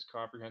carry out this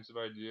comprehensive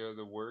idea,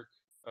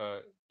 uh,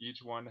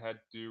 each one had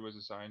to do was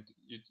assigned to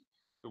each,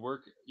 the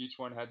work each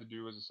one had to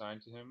do was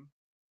assigned to him,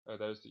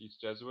 that is to each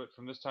Jesuit.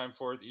 From this time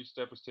forth, each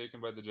step was taken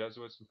by the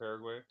Jesuits in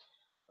Paraguay,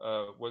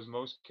 was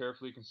most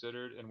carefully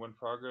considered, and when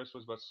progress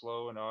was but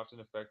slow and often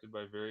effected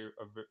by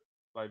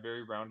by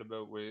very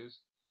roundabout ways,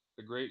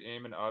 the great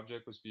aim and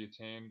object was to be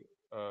attained.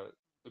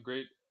 The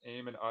great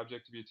aim and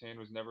object to be attained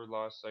was never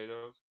lost sight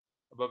of.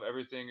 Above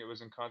everything, it was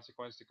in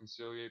consequence to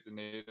conciliate the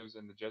natives,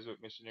 and the Jesuit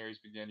missionaries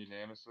began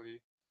unanimously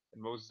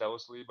and most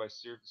zealously by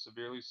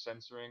severely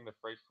censoring the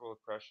frightful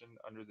oppression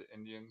under the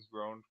Indians,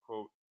 groaned,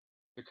 quote,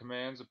 "The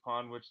commands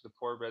upon which the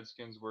poor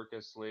redskins work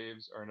as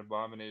slaves are an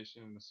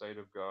abomination in the sight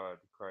of God,"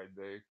 cried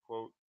they,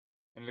 quote,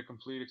 "and a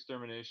complete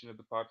extermination of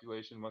the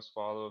population must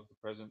follow if the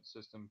present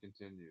system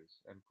continues,"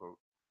 end quote.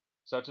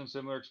 Such and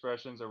similar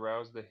expressions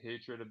aroused the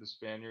hatred of the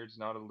Spaniards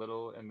not a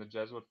little, and the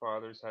Jesuit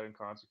fathers had in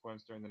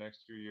consequence during the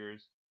next 2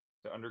 years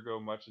to undergo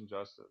much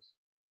injustice.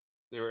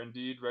 They were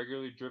indeed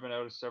regularly driven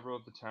out of several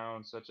of the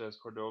towns, such as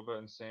Cordova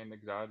and San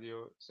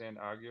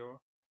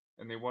Agio,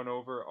 and they won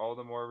over all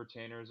the more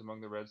retainers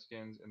among the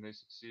Redskins, and they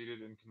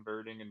succeeded in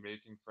converting and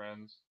making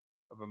friends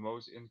of a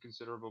most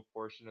inconsiderable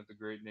portion of the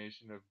great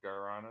nation of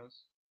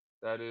Guaranas,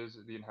 that is,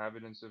 the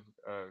inhabitants of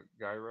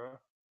Gaira.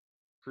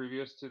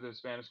 Previous to the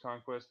Spanish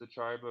conquest, the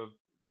tribe of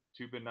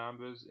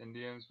Tupinambas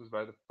Indians was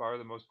by far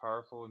the most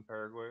powerful in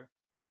Paraguay,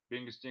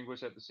 being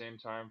distinguished at the same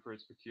time for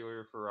its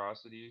peculiar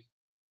ferocity.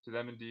 To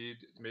them, indeed,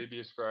 may be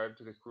ascribed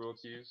to the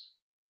cruelties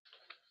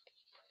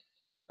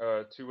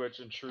to which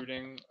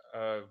intruding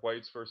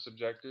whites were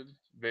subjected.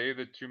 They,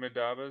 the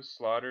Tumidabas,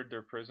 slaughtered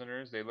their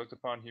prisoners. They looked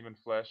upon human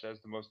flesh as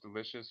the most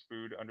delicious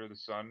food under the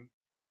sun,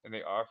 and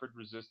they offered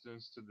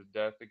resistance to the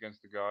death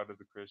against the God of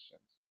the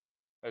Christians.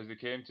 As they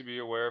came to be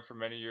aware from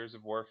many years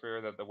of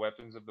warfare that the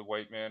weapons of the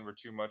white man were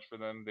too much for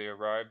them, they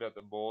arrived at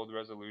the bold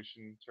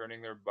resolution,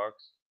 turning their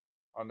bucks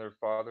on their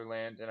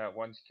fatherland, and at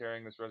once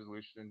carrying this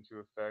resolution into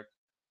effect,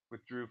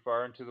 withdrew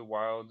far into the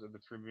wilds of the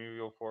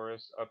primeval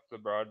forests, up the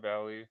broad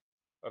valley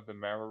of the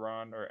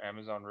Mararon or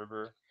Amazon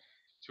River,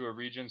 to a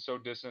region so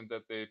distant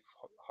that they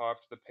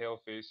hawked the pale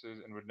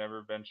faces and would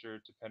never venture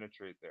to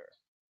penetrate there.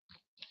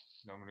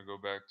 Now I'm going to go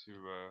back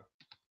to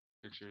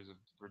pictures of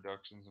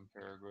reductions in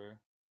Paraguay.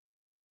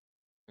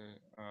 Okay.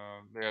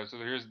 Yeah. So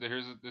here's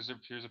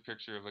a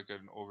picture of like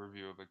an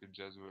overview of like a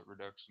Jesuit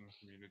reduction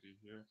community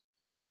here.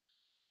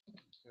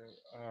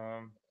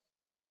 Okay.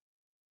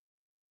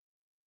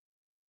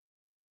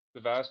 The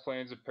vast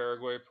plains of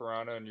Paraguay,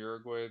 Parana, and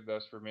Uruguay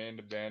thus remained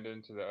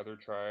abandoned to the other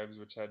tribes,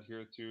 which had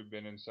hitherto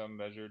been in some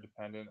measure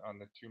dependent on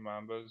the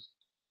Tumambas,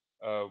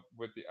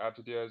 with the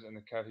Aptidas and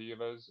the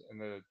Cahivas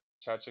and the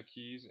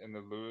Chachaquis and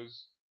the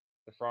Luz,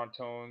 the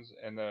Frontones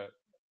and the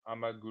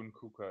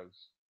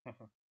Amagunkukas.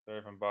 Sorry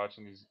if I'm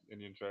botching these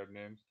Indian tribe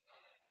names.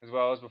 As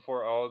well as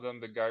before all of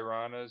them the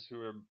Gairanas, who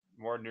were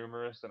more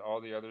numerous than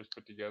all the others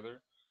put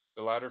together.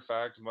 The latter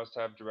fact must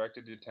have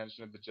directed the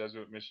attention of the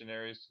Jesuit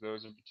missionaries to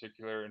those in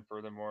particular, and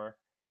furthermore,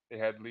 they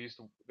had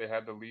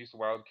the least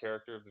wild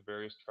character of the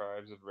various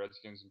tribes of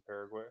redskins in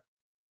Paraguay.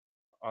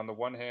 On the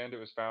one hand, it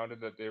was founded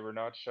that they were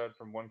not shut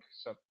from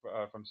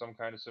from some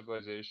kind of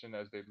civilization,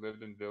 as they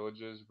lived in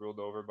villages ruled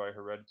over by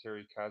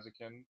hereditary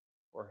caciquin,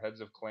 or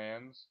heads of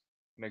clans,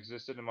 and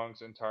existed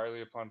amongst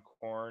entirely upon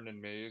corn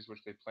and maize,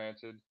 which they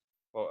planted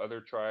while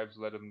other tribes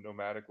led a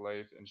nomadic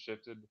life and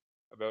shifted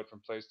about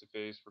from place to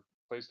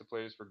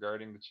place,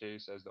 regarding the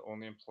chase as the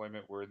only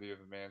employment worthy of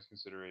a man's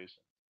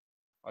consideration.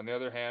 On the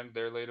other hand,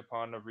 there laid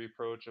upon a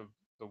reproach of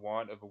the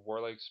want of a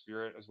warlike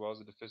spirit as well as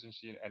a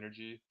deficiency in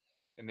energy,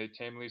 and they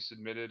tamely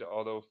submitted,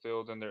 although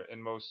filled in their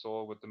inmost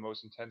soul with the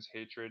most intense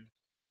hatred,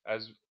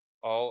 as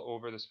all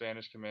over the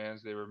Spanish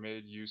commands they were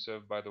made use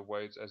of by the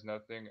whites as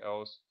nothing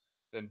else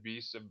than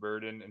beasts of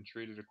burden and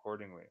treated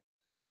accordingly.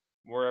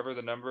 Moreover,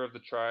 the number of the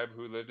tribe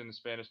who lived in the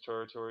Spanish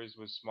territories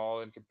was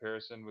small in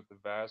comparison with the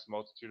vast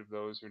multitude of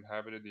those who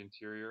inhabited the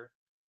interior,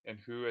 and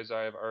who, as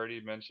I have already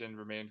mentioned,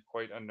 remained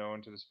quite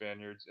unknown to the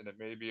Spaniards, and it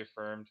may be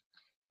affirmed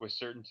with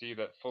certainty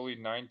that fully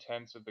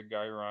 9/10 of the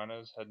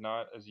Guaranas had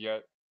not as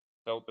yet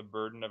felt the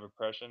burden of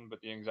oppression,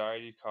 but the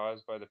anxiety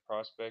caused by the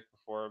prospect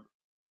before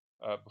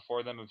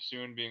them of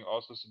soon being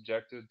also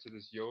subjected to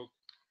this yoke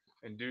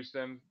induced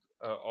them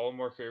all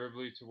more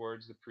favorably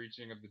towards the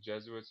preaching of the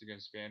Jesuits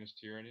against Spanish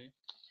tyranny,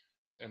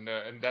 and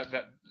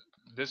that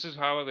this is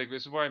how, like,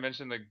 this is why I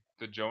mentioned, like,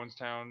 the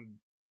Jonestown,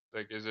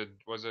 like,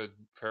 was a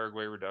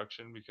Paraguay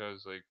reduction,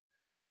 because, like,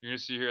 you're gonna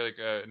see here, like,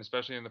 and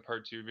especially in the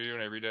part two video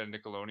when I read out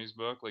Niccoloni's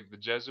book, like, the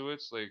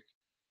Jesuits, like,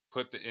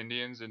 put the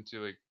Indians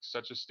into, like,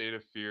 such a state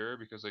of fear,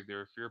 because, like, they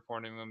were fear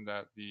pointing them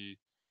that the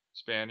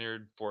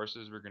Spaniard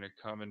forces were gonna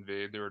come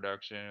invade the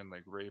reduction and,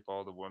 like, rape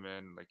all the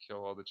women and, like,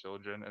 kill all the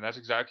children, and that's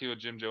exactly what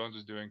Jim Jones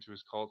was doing to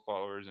his cult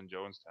followers in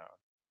Jonestown.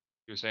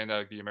 He was saying that,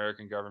 like, the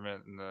American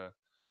government and the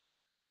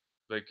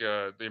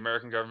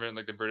American government,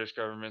 like the British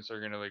governments,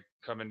 are gonna, like,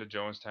 come into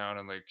Jonestown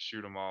and, like,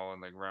 shoot them all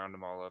and, like, round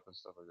them all up and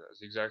stuff like that. It's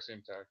the exact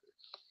same tactic.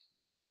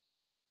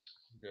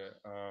 Okay.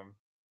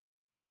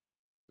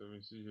 Let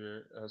me see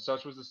here.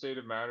 Such was the state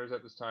of matters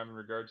at this time in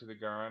regard to the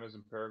Guaranas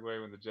in Paraguay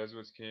when the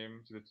Jesuits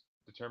came to the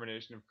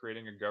determination of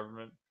creating a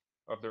government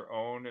of their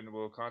own, and it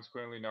will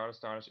consequently not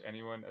astonish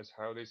anyone as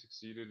how they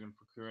succeeded in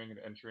procuring an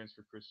entrance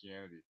for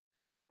Christianity.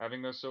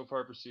 Having thus so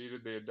far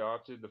proceeded, they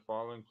adopted the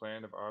following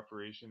plan of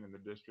operation in the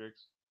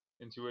districts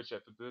into which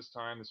at this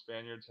time the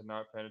Spaniards had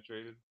not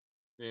penetrated.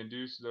 They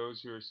induced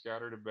those who were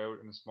scattered about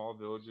in the small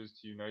villages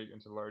to unite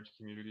into large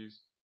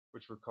communities,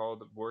 which were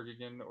called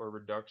bourgegan or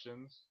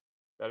reductions.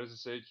 That is to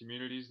say,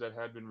 communities that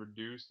had been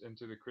reduced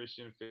into the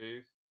Christian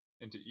faith.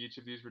 Into each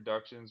of these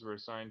reductions were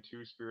assigned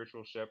two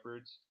spiritual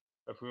shepherds,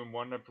 of whom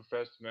one a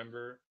professed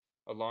member,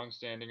 a long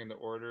standing in the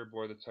order,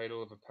 bore the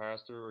title of a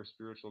pastor or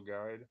spiritual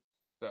guide,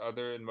 the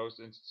other, in most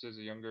instances,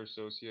 a younger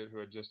associate who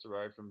had just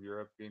arrived from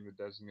Europe, being the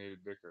designated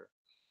vicar.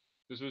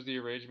 This was the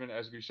arrangement,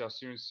 as we shall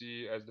soon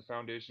see, as the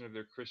foundation of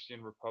their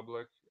Christian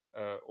republic,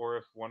 or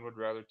if one would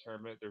rather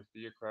term it, their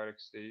theocratic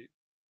state.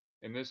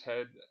 And this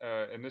had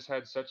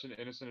such an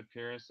innocent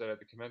appearance that at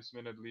the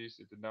commencement at least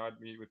it did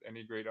not meet with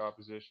any great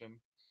opposition,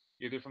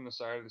 either from the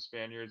side of the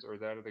Spaniards or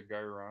that of the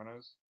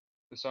Guaranas.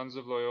 The sons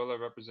of Loyola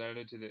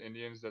represented to the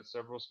Indians that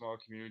several small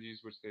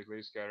communities which they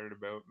lay scattered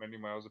about many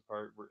miles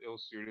apart were ill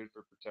suited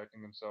for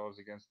protecting themselves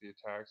against the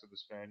attacks of the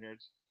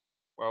Spaniards,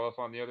 while if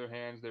on the other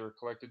hand they were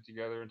collected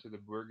together into the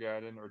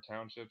Burgaden or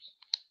townships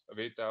of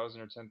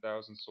 8,000 or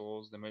 10,000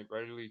 souls, they might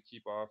readily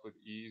keep off with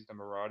ease the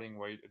marauding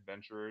white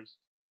adventurers,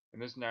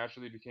 and this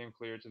naturally became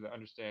clear to the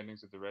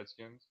understandings of the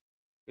Redskins.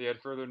 They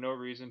had further no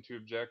reason to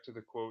object to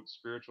the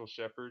 "spiritual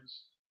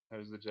shepherds," that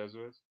is the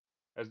Jesuits,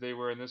 as they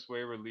were in this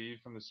way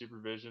relieved from the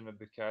supervision of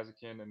the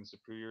Caziquin and the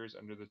superiors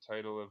under the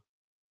title of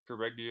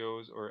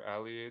corregios or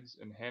alliades,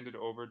 and handed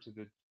over to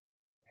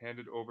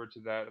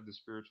that of the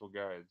spiritual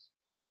guides.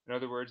 In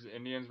other words, the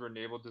Indians were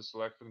enabled to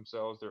select for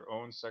themselves their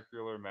own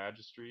secular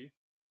magistracy,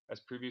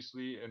 as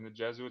previously, and the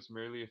Jesuits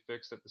merely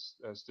affixed at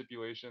the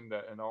stipulation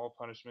that in all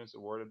punishments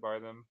awarded by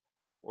them,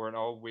 or in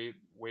all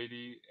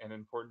weighty and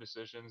important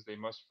decisions, they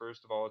must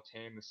first of all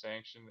attain the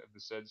sanction of the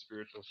said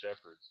spiritual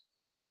shepherds.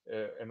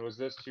 And was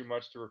this too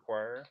much to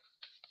require?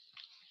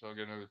 So I'll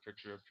get another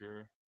picture up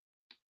here.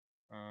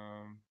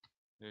 Um,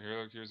 yeah,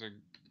 here, look, here's a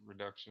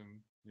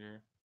reduction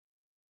here.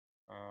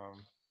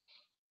 Um,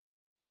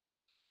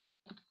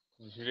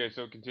 Okay,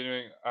 so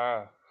continuing,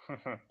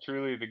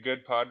 truly the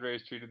good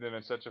padres treated them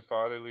in such a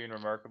fatherly and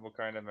remarkable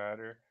kind of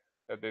manner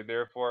that they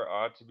therefore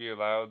ought to be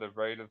allowed the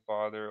right of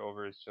father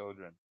over his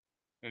children.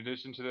 In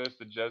addition to this,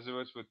 the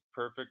Jesuits, with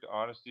perfect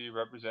honesty,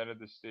 represented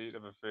the state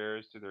of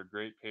affairs to their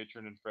great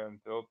patron and friend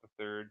Philip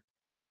III,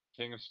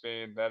 King of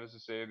Spain. That is to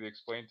say, they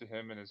explained to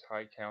him in his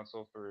high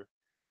council for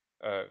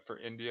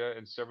India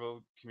in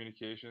several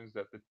communications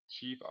that the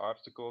chief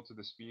obstacle to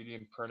the speedy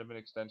and permanent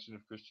extension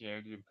of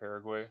Christianity in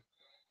Paraguay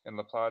and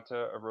La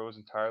Plata arose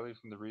entirely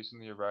from the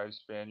recently arrived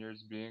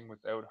Spaniards being,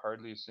 without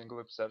hardly a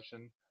single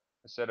exception,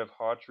 a set of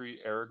haughty,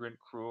 arrogant,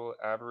 cruel,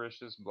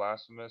 avaricious,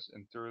 blasphemous,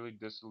 and thoroughly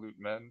dissolute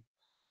men.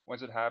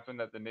 Whence it happened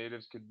that the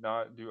natives could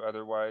not do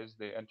otherwise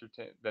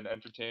than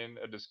entertain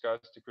a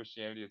disgust to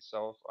Christianity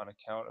itself on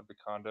account of the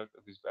conduct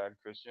of these bad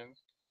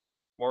Christians.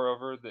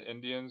 Moreover, the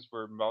Indians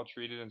were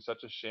maltreated in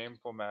such a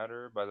shameful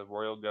manner by the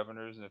royal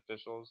governors and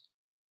officials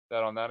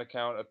that on that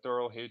account a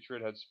thorough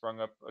hatred had sprung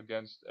up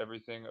against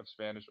everything of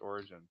Spanish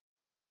origin.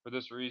 For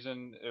this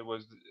reason, if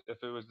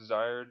it was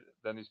desired,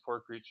 then these poor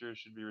creatures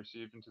should be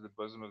received into the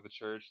bosom of the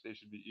church. They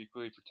should be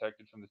equally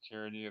protected from the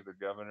tyranny of the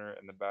governor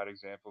and the bad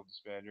example of the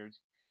Spaniards.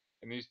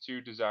 And these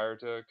two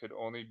desirata could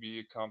only be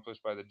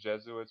accomplished by the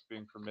Jesuits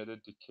being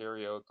permitted to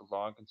carry out the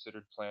long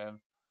considered plan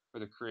for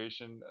the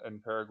creation in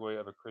Paraguay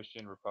of a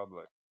Christian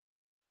republic.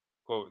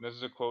 Quote, and this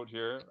is a quote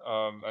here.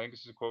 I think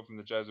this is a quote from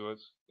the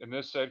Jesuits. In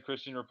this said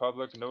Christian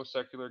republic, no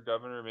secular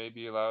governor may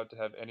be allowed to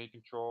have any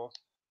control,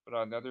 but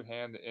on the other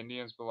hand, the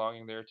Indians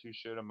belonging thereto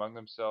should, among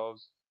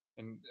themselves,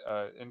 in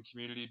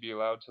community, be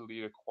allowed to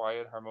lead a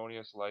quiet,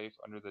 harmonious life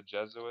under the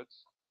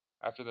Jesuits,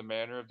 after the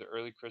manner of the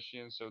early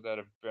Christians, so that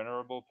a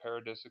venerable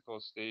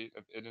paradisical state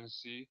of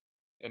innocency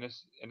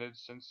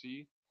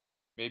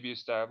may be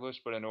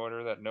established, but in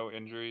order that no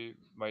injury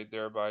might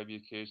thereby be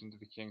occasioned to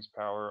the king's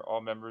power,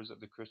 all members of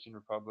the Christian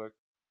republic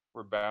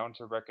were bound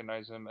to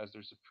recognize him as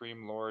their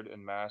supreme lord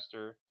and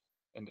master,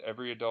 and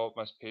every adult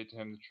must pay to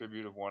him the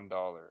tribute of $1.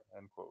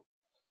 End quote.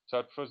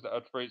 Such was the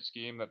outright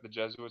scheme that the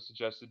Jesuits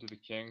suggested to the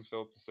king,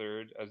 Philip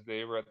III, as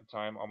they were at the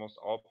time almost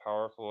all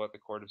powerful at the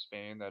court of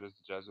Spain, that is,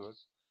 the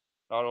Jesuits.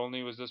 Not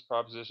only was this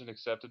proposition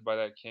accepted by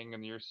that king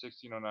in the year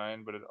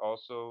 1609, but it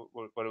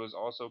was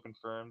also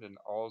confirmed in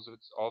all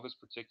of its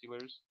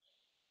particulars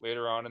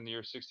later on in the year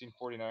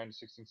 1649 to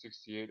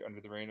 1668 under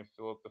the reign of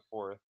Philip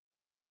IV,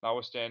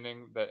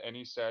 notwithstanding that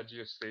any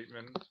saggiest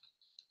statesman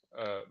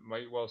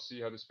might well see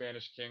how the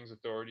Spanish king's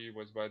authority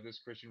was by this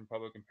Christian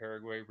republic in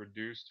Paraguay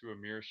reduced to a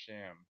mere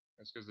sham.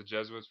 That's because the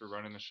Jesuits were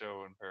running the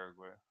show in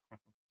Paraguay.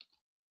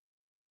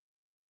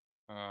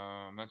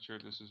 I'm not sure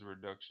if this is a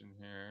reduction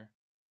here.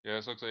 Yeah,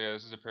 this looks like, yeah,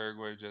 this is a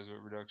Paraguay Jesuit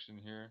reduction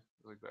here,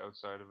 like the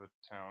outside of a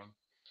town.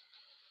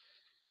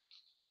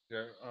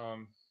 Yeah.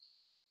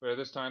 But at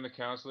this time, the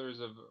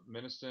councillors of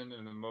Ministon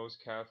in the most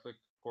Catholic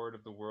court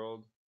of the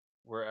world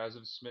were as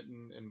if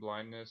smitten in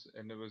blindness,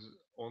 and it was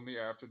only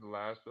after the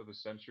lapse of a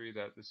century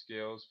that the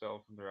scales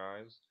fell from their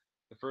eyes.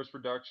 The first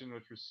production,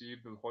 which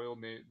received the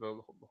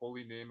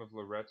holy name of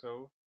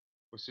Loreto,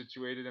 was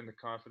situated in the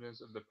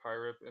confidence of the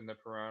Pirate and the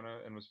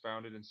Parana, and was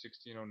founded in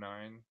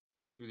 1609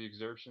 through the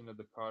exertion of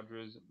the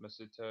Padres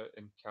Masita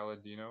and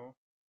Caladino,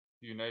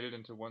 united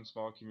into one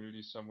small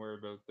community somewhere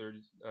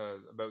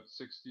about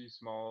 60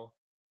 small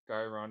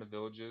Guyaranda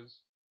villages,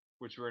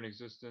 which were in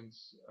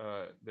existence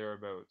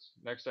thereabouts.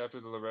 Next, after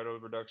the Loreto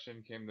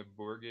reduction, came the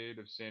Bourgade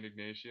of Saint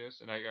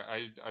Ignatius, and I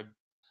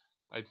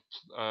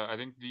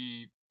think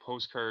the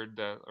postcard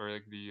that, or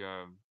like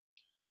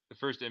the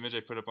first image I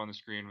put up on the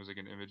screen was like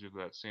an image of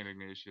that Saint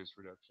Ignatius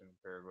reduction in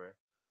Paraguay.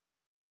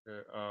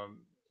 Okay,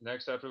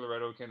 next, after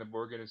Loreto, came the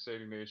Bourgade of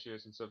St.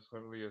 Ignatius, and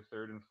subsequently a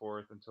third and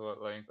fourth, until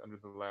at length, under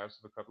the lapse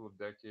of a couple of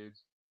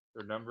decades,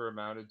 their number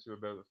amounted to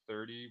about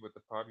 30, with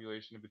a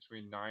population of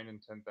between 9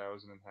 and 10,000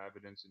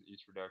 inhabitants in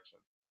each reduction.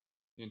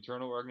 The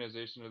internal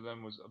organization of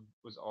them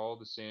was all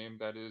the same,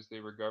 that is, they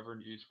were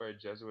governed each by a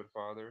Jesuit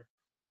father,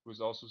 who was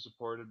also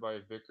supported by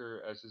a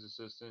vicar as his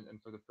assistant,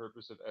 and for the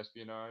purpose of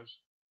espionage.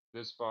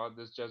 This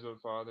Jesuit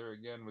father,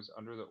 again, was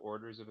under the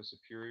orders of a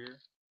superior,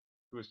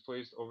 who was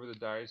placed over the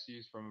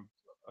diocese from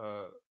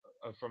 5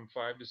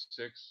 to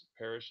 6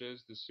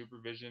 parishes. The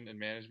supervision and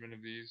management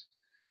of these,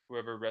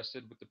 whoever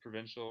rested with the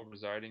provincial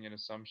residing in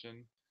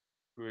Assumption,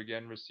 who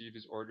again received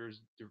his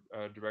orders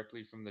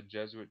directly from the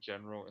Jesuit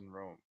general in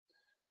Rome.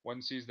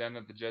 One sees then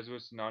that the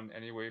Jesuits did not in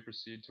any way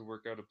proceed to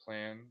work out a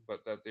plan,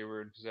 but that they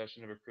were in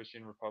possession of a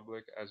Christian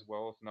republic as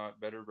well, if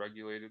not better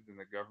regulated than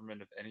the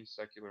government of any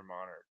secular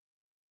monarch.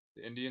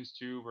 The Indians,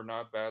 too, were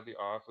not badly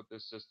off with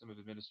this system of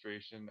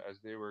administration, as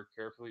they were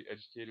carefully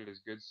educated as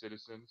good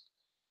citizens.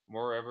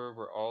 Moreover,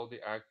 were all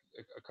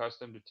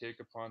accustomed to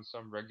take upon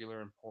some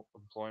regular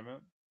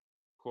employment.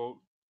 Quote,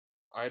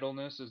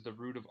 idleness is the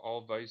root of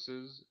all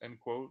vices, end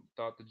quote,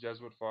 thought the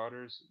Jesuit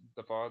fathers.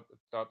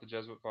 Thought the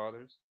Jesuit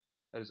fathers.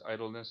 That is,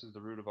 idleness is the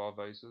root of all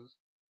vices.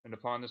 And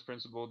upon this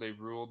principle, they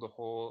ruled the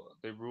whole.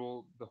 They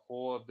ruled the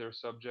whole of their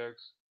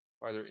subjects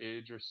by their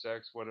age or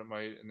sex, what it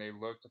might, and they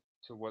looked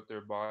to what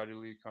their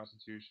bodily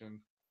constitution,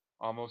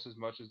 almost as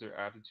much as their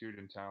aptitude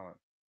and talent.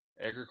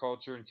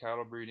 Agriculture and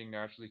cattle breeding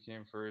naturally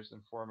came first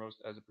and foremost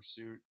as a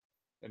pursuit,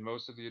 and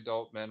most of the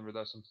adult men were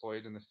thus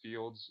employed in the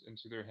fields.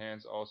 Into their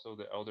hands also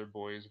the elder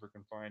boys were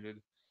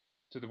confided.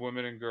 To the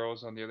women and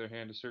girls, on the other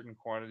hand, a certain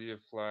quantity of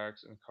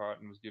flax and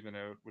cotton was given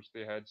out, which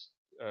they had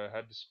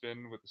to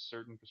spin with a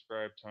certain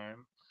prescribed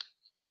time.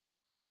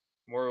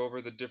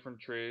 Moreover, the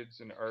different trades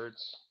and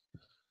arts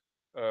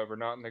were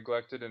not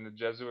neglected, and the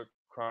Jesuit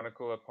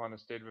chronicle upon the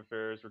state of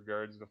affairs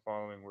regards the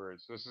following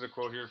words. So this is a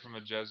quote here from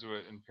a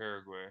Jesuit in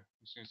Paraguay.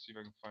 I'm just going to see if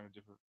I can find a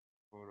different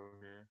photo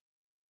here.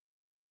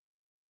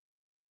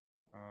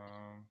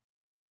 Um,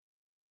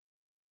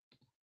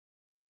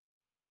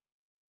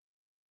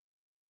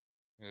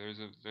 yeah,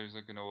 there's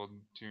like an old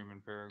tomb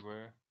in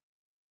Paraguay.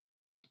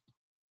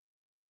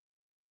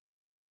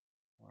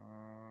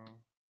 Um,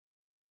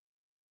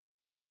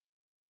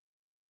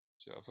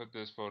 so I'll put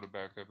this photo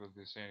back up of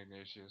the Saint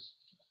Ignatius.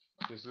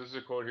 This is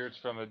a quote here. It's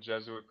from a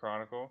Jesuit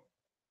chronicle.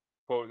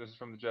 Quote, this is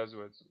from the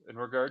Jesuits. In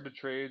regard to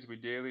trades, we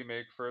daily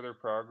make further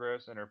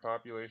progress, and our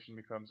population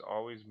becomes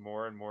always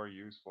more and more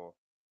useful.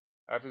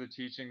 After the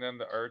teaching them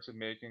the arts of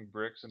making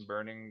bricks and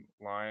burning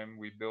lime,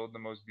 we build the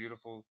most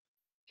beautiful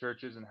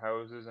churches and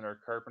houses, and our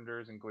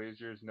carpenters and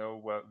glaziers know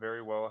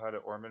very well how to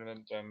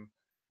ornament them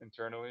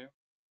internally.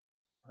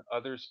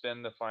 Others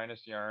spin the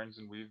finest yarns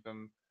and weave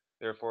them,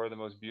 therefore, the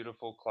most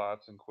beautiful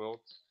cloths and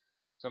quilts.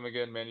 Some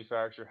again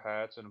manufacture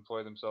hats and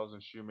employ themselves in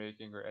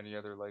shoemaking or any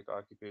other like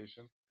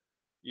occupation.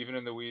 Even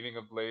in the weaving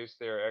of lace,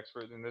 they are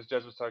expert. And this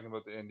Jez was talking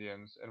about the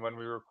Indians. And when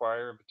we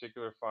require in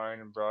particular fine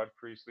and broad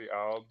priestly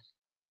albs,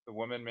 the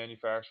women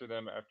manufacture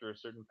them after a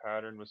certain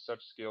pattern with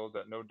such skill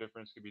that no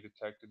difference can be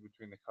detected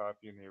between the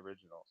copy and the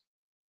original.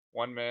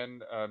 One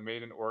man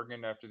made an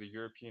organ after the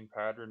European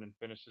pattern and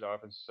finished it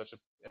off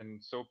in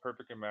so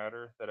perfect a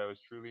manner that I was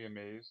truly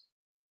amazed.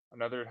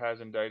 Another has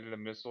indited a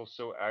missal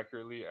so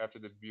accurately after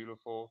the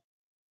beautiful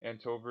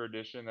Antover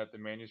edition that the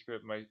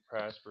manuscript might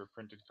pass for a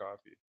printed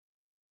copy.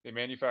 They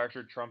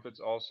manufacture trumpets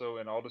also,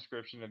 and all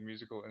description of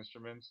musical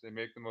instruments. They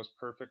make the most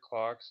perfect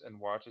clocks and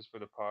watches for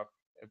the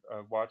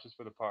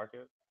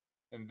pocket,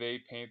 and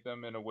they paint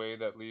them in a way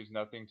that leaves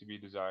nothing to be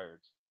desired.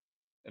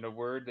 In a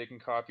word, they can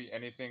copy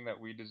anything that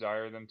we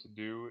desire them to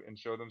do, and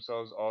show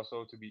themselves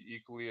also to be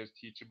equally as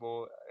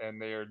teachable, and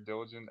they are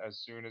diligent as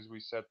soon as we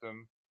set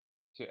them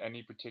to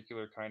any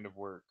particular kind of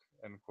work.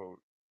 End quote.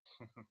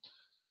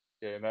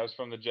 Okay, and that was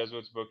from the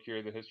Jesuits book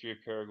here, The History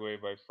of Paraguay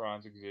by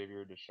Franz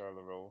Xavier de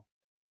Charleroi.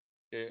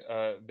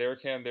 Okay, there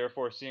can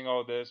therefore, seeing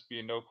all this,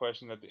 be no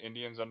question that the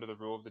Indians under the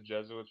rule of the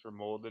Jesuits were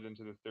molded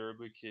into the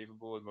thoroughly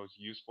capable and most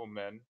useful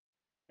men.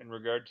 In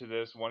regard to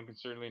this, one can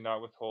certainly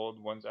not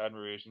withhold one's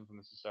admiration from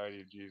the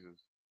Society of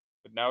Jesus.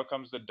 But now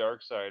comes the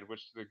dark side,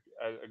 which to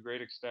a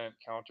great extent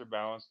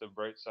counterbalanced the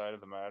bright side of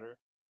the matter.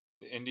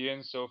 The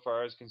Indians, so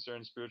far as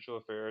concerned spiritual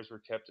affairs, were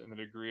kept in the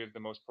degree of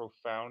the most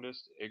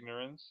profoundest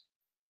ignorance,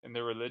 and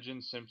their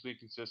religion simply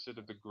consisted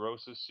of the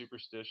grossest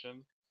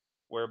superstition,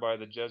 whereby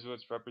the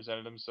Jesuits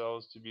represented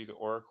themselves to be the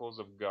oracles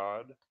of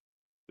God,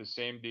 the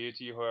same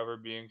deity, however,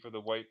 being for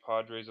the white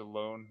padres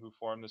alone, who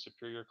formed the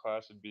superior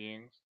class of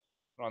beings.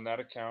 And on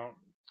that account,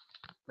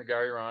 the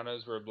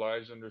Gairanas were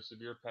obliged under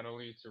severe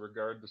penalty to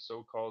regard the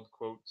so-called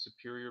quote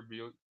superior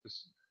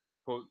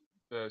quote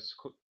the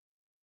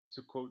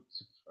to quote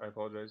I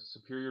apologize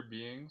superior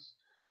beings,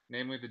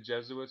 namely the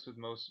Jesuits, with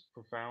most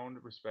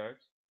profound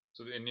respect.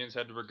 So the Indians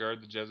had to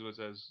regard the Jesuits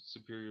as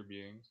superior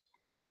beings.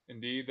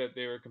 Indeed, that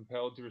they were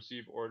compelled to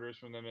receive orders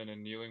from them in a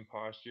kneeling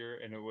posture,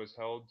 and it was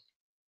held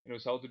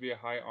to be a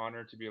high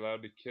honor to be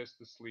allowed to kiss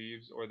the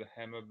sleeves or the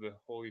hem of the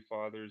Holy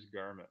Father's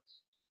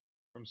garments.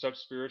 From such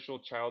spiritual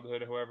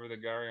childhood, however, the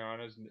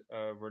Garianas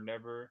were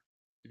never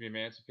to be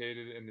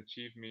emancipated, and the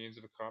chief means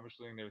of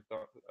accomplishing their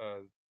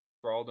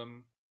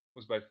thraldom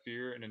was by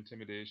fear and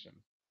intimidation.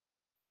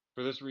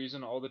 For this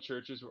reason, all the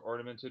churches were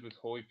ornamented with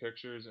holy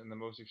pictures in the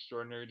most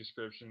extraordinary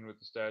description, with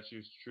the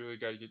statues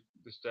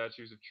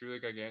of truly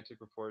gigantic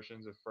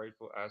proportions, of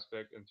frightful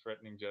aspect and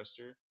threatening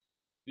gesture.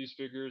 These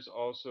figures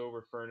also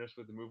were furnished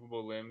with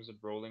movable limbs and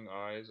rolling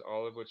eyes,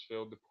 all of which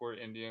filled the poor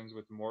Indians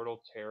with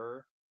mortal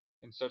terror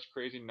and such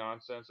crazy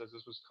nonsense as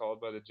this was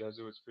called by the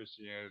Jesuits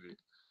Christianity.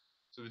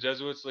 So the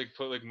Jesuits like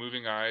put like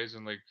moving eyes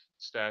and like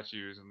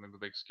statues, and they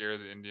would like scare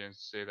the Indians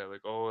to say that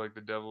like, oh, like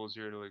the devil is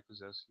here to like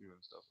possess you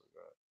and stuff like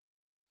that.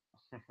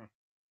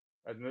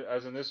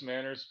 As in this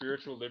manner,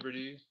 spiritual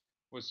liberty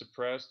was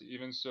suppressed,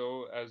 even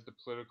so as the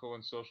political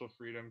and social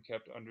freedom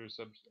kept under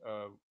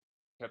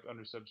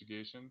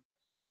subjugation.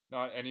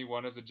 Not any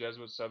one of the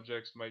Jesuit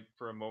subjects might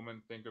for a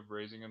moment think of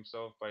raising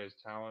himself by his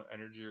talent,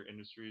 energy, or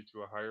industry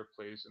to a higher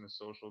place in the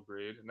social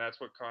grade, and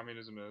that's what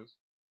communism is.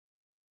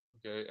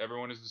 Okay,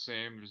 everyone is the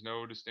same. There's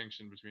no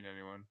distinction between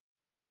anyone.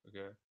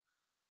 Okay,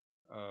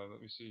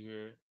 let me see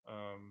here.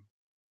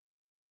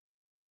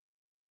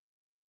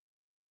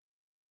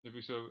 If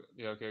we so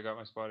yeah, okay, I got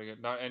my spot again.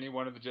 Not any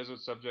one of the Jesuit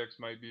subjects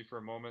might be for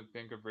a moment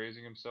think of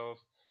raising himself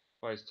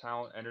by his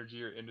talent,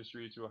 energy, or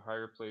industry to a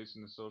higher place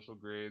in the social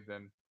grade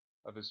than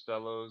of his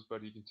fellows,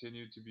 but he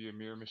continued to be a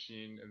mere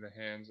machine in the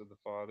hands of the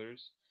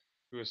fathers,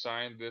 who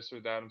assigned this or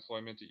that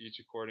employment to each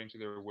according to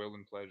their will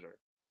and pleasure.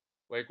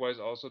 Likewise,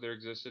 also there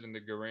existed in the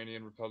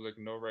Guaranian Republic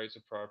no rights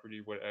of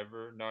property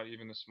whatever, not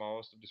even the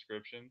smallest of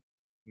description.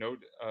 No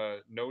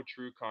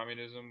true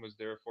communism was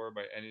therefore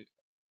by any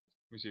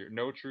let me see here.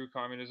 No true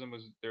communism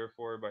was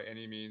therefore by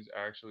any means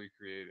actually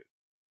created.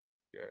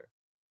 Okay.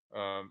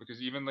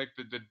 Because even like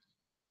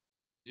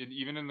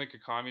even in like a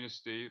communist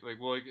state, like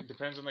well, like it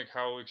depends on like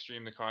how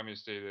extreme the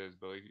communist state is,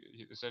 but like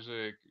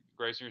essentially, like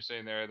Grayson was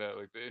saying there that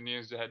like the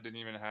Indians didn't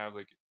even have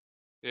like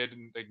they had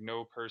like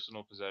no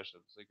personal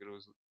possessions. Like it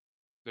was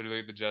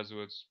literally the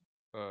Jesuits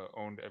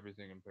owned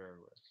everything in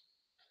Paraguay.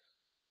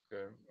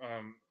 Okay.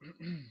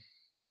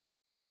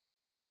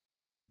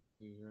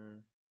 See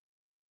here.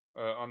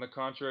 On the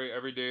contrary,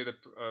 every day the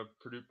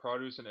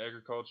produce and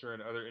agriculture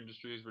and other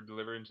industries were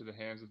delivered into the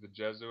hands of the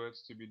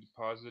Jesuits to be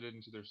deposited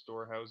into their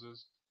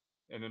storehouses,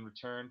 and in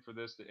return for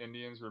this, the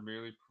Indians were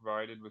merely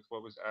provided with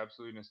what was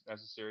absolutely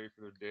necessary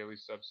for their daily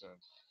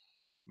subsistence.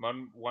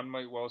 One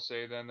might well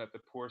say then that the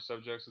poor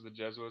subjects of the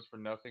Jesuits were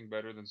nothing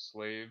better than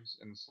slaves,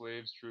 and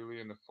slaves truly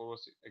in the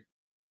fullest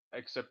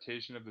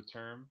acceptation of the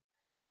term,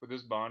 for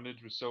this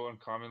bondage was so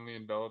uncommonly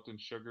enveloped in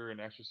sugar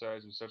and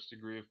exercised with such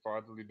degree of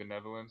fatherly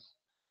benevolence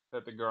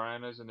that the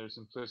Guaranas in their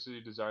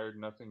simplicity desired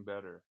nothing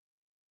better.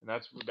 And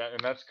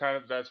that's kind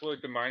of that's what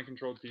like the mind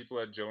controlled people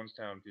at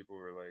Jonestown people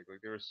were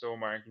like they were so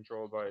mind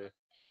controlled by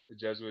the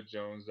Jesuit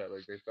Jones that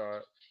like they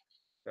thought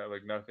that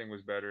like nothing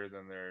was better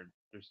than their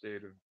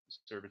state of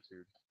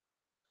servitude.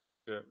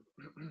 Yeah.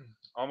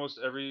 Almost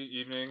every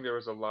evening there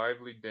was a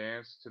lively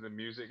dance to the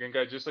music. And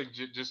guys, just like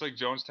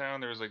Jonestown,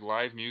 there was like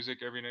live music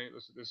every night.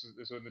 This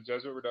was in the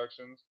Jesuit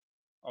reductions.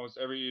 Almost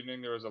every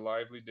evening there was a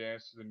lively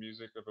dance to the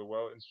music of a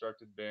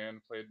well-instructed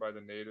band played by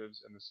the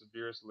natives, and the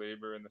severest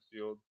labor in the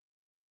field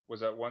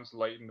was at once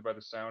lightened by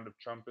the sound of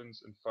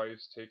trumpets and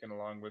fifes taken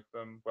along with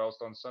them,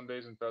 whilst on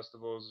Sundays and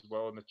festivals as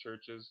well in the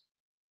churches,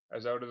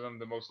 as out of them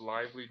the most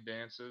lively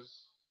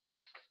dances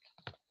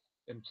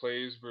and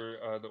plays were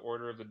the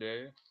order of the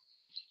day.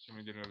 Let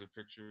me get another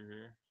picture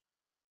here.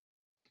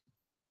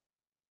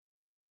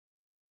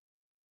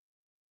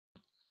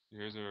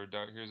 Here's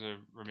a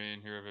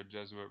remain here of a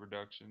Jesuit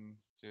reduction.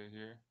 Okay,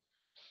 here.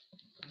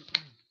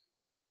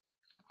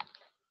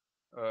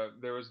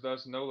 There was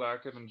thus no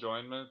lack of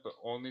enjoyment, but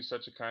only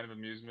such a kind of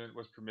amusement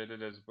was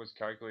permitted as was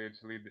calculated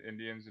to leave the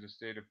Indians in a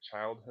state of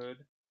childhood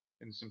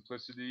and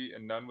simplicity,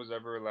 and none was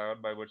ever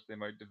allowed by which they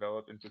might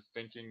develop into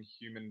thinking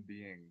human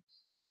beings.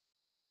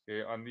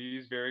 Okay, on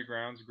these very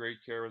grounds, great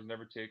care was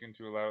never taken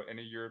to allow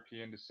any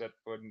European to set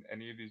foot in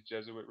any of these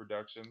Jesuit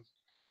reductions,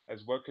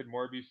 as what could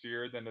more be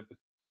feared than a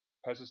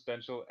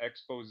pestilential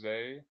expose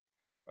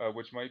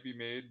which might be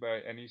made by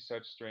any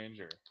such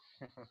stranger.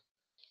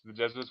 The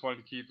Jesuits wanted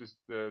to keep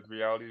the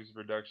realities of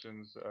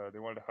reductions. They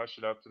wanted to hush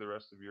it up to the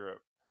rest of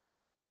Europe.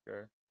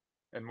 Okay,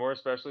 and more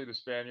especially the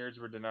Spaniards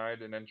were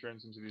denied an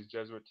entrance into these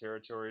Jesuit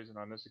territories, and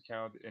on this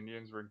account the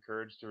Indians were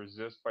encouraged to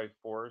resist by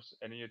force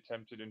any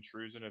attempted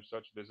intrusion of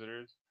such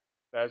visitors.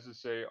 That is to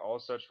say, all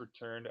such were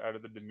turned out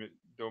of the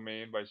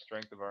domain by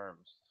strength of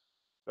arms.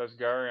 Thus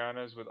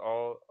Garianas, with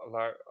all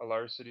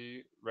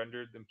alacrity,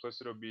 rendered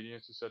implicit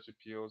obedience to such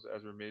appeals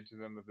as were made to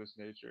them of this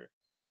nature,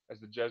 as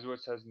the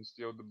Jesuits had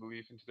instilled the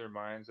belief into their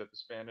minds that the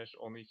Spanish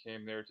only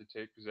came there to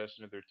take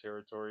possession of their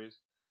territories,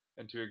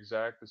 and to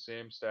exact the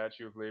same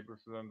statute of labor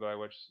for them by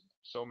which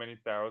so many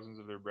thousands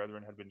of their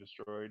brethren had been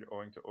destroyed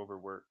owing to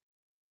overwork.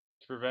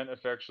 To prevent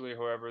effectually,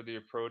 however, the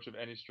approach of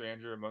any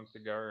stranger amongst the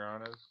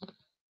Garianas,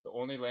 the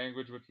only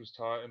language which was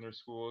taught in their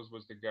schools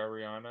was the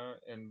Gariana,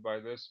 and by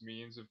this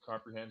means of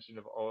comprehension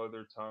of all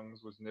other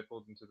tongues was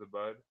nippled into the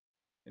bud.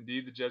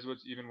 Indeed, the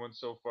Jesuits even went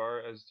so far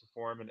as to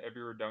form in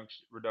every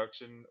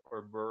reduction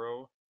or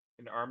borough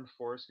an armed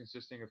force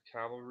consisting of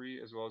cavalry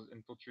as well as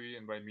infantry,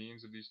 and by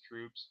means of these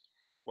troops,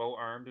 well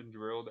armed and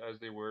drilled as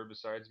they were,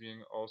 besides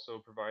being also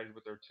provided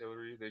with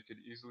artillery, they could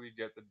easily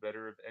get the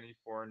better of any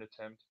foreign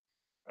attempt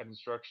at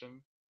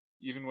instruction,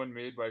 even when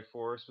made by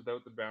force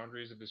without the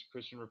boundaries of this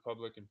Christian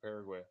republic in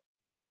Paraguay.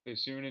 They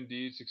soon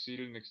indeed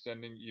succeeded in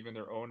extending even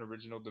their own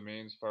original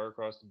domains far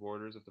across the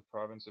borders of the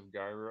province of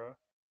Gaira,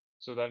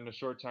 so that in a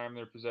short time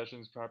their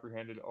possessions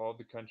comprehended all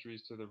the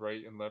countries to the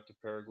right and left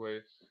of Paraguay,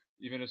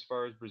 even as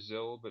far as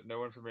Brazil, but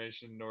no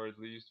information, nor at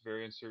least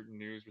very uncertain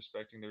news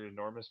respecting their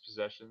enormous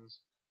possessions,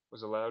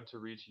 was allowed to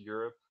reach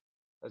Europe,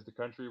 as the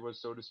country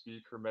was, so to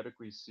speak,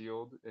 hermetically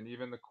sealed, and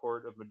even the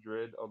court of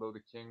Madrid, although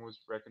the king was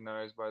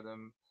recognized by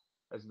them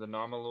as the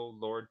nominal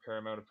Lord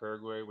Paramount of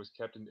Paraguay, was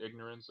kept in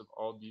ignorance of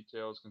all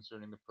details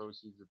concerning the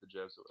proceeds of the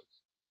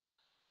Jesuits.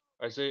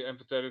 I say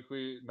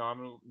emphatically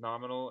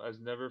nominal, as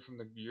never from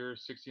the year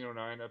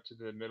 1609 up to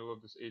the middle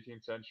of this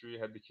 18th century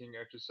had the king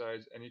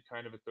exercised any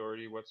kind of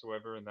authority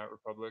whatsoever in that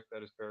republic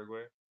that is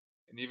Paraguay,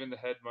 and even the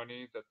head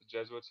money that the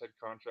Jesuits had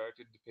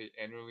contracted to pay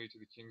annually to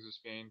the kings of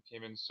Spain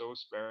came in so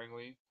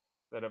sparingly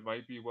that it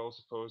might be well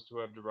supposed to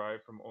have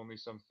derived from only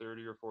some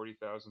 30 or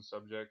 40,000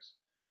 subjects,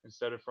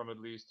 instead of from at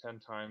least 10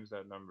 times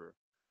that number.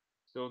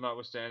 Still,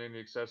 notwithstanding the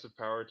excessive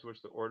power to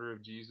which the Order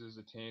of Jesus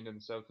attained in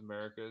the South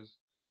Americas,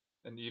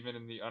 and even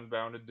in the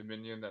unbounded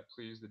dominion that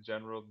pleased the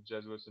general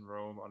Jesuits in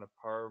Rome, on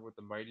a par with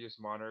the mightiest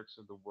monarchs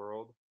of the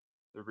world,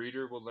 the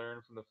reader will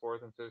learn from the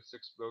fourth and fifth,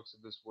 sixth books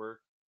of this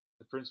work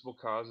the principal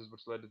causes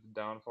which led to the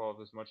downfall of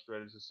this much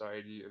dreaded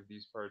society of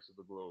these parts of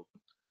the globe.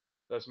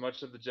 Thus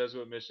much of the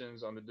Jesuit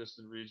missions on the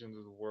distant regions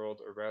of the world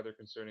are rather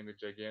concerning the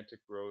gigantic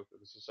growth of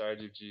the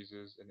Society of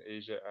Jesus in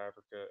Asia,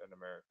 Africa, and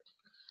America.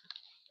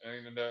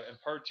 And in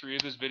part three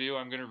of this video,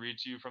 I'm going to read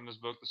to you from this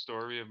book the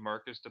story of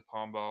Marcus de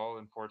Pombal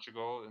in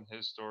Portugal, and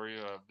his story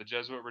of the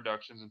Jesuit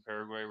reductions in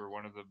Paraguay were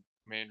one of the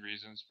main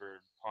reasons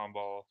for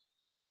Pombal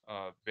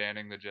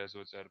banning the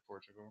Jesuits out of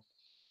Portugal.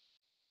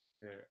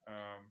 Okay,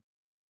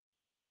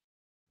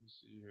 let's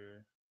see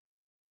here.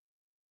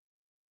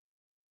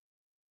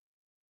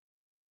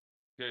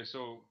 Okay,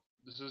 so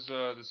this is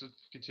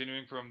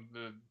continuing from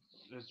the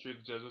History of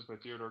the Jesuits by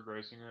Theodore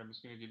Geisinger. I'm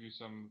just going to give you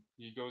some.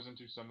 He goes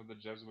into some of the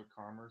Jesuit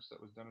commerce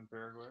that was done in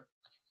Paraguay.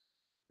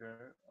 Okay,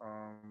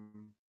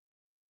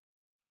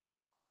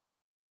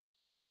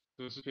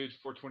 So this is page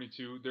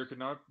 422. There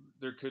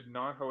could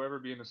not, however,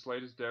 be in the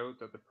slightest doubt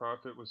that the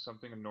profit was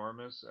something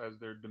enormous, as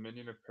their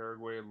dominion of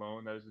Paraguay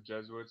alone, that is the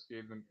Jesuits,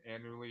 gave them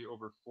annually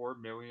over 4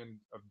 millions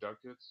of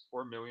ducats,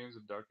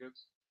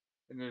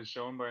 and it is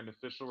shown by an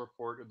official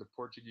report of the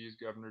Portuguese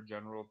Governor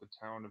General of the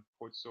town of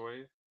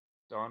Poisoy,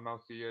 Don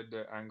Malthea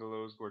de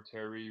Angelos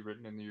Guarteri,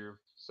 written in the year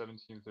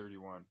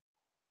 1731.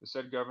 The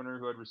said governor,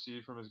 who had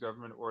received from his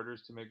government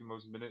orders to make the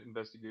most minute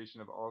investigation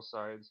of all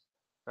sides,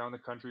 found the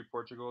country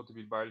Portugal to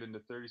be divided into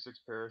 36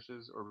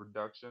 parishes or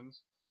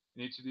reductions,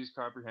 and each of these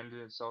comprehended in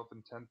itself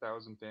in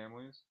 10,000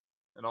 families.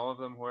 In all of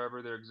them,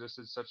 however, there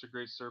existed such a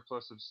great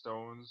surplus of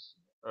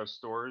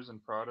stores,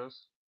 and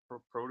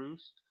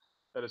produce,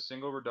 that a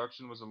single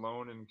reduction was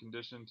alone in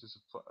condition to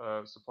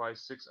supply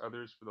six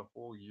others for the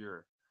whole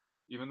year.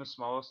 Even the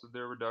smallest of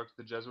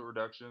the Jesuit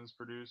reductions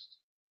produced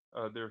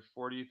their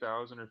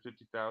 40,000 or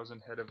 50,000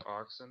 head of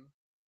oxen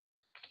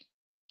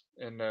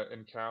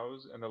and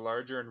cows, and the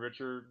larger and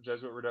richer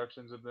Jesuit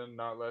reductions of them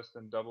not less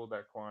than double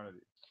that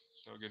quantity.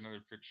 So I'll get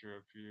another picture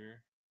up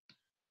here.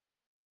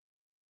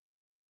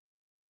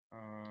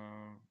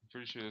 I'm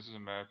pretty sure this is a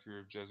map here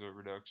of Jesuit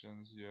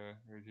reductions. Yeah,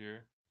 right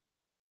here.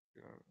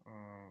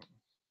 Uh,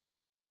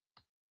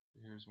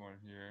 Here's one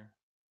here.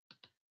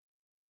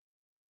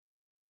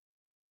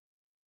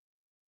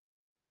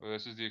 Well,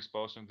 this is the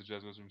expulsion of the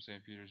Jesuits from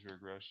St.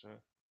 Petersburg, Russia.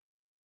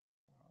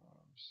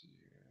 Let's see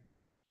here.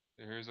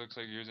 Here's looks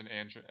like here's an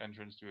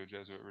entrance to a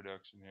Jesuit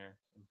reduction here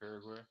in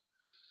Paraguay.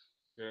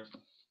 Yeah.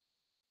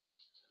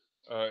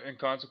 In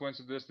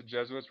consequence of this, the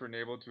Jesuits were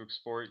enabled to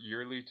export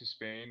yearly to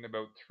Spain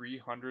about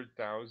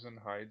 300,000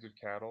 hides of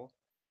cattle,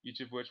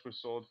 each of which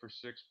was sold for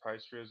 6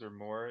 piastres or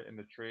more, and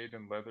the trade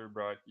in leather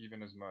brought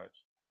even as much.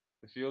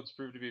 The fields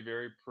proved to be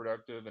very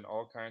productive, and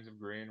all kinds of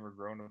grain were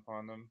grown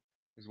upon them,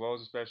 as well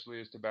as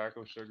especially as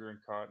tobacco, sugar, and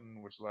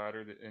cotton, which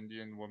latter the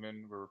Indian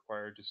women were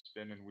required to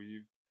spin and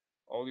weave.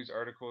 All these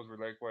articles were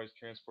likewise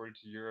transported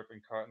to Europe,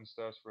 and cotton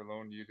stuffs were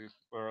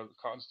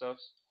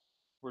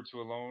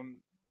to alone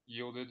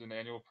yielded an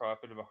annual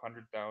profit of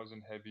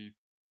 100,000 heavy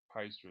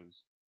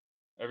piastres.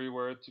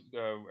 Everywhere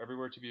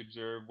to be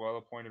observed,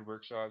 well-appointed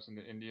workshops, and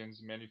the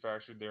Indians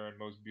manufactured their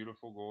most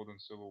beautiful gold and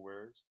silver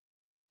wares.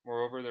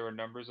 Moreover, there were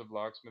numbers of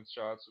locksmith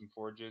shops and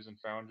forges and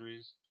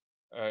foundries,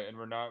 and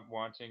were not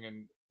wanting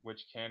in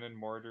which cannon,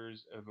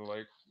 mortars, and the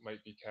like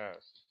might be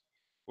cast.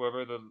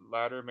 However, the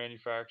latter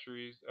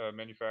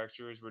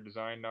manufacturers were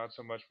designed not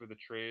so much for the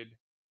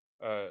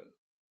uh,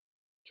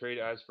 trade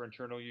as for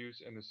internal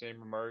use, and the same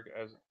remark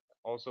as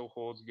also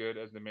holds good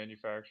as the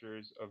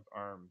manufacturers of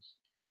arms.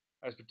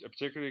 As a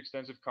particularly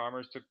extensive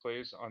commerce took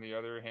place, on the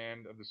other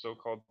hand, of the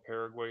so-called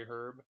Paraguay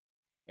herb,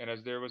 and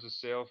as there was a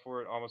sale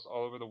for it almost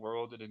all over the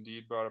world, it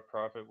indeed brought a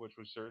profit which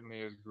was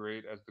certainly as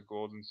great as the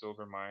gold and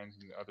silver mines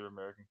in the other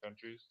American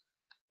countries.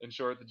 In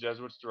short, the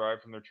Jesuits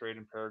derived from their trade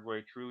in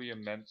Paraguay truly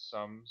immense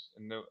sums,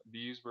 and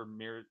these were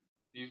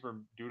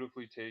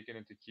dutifully taken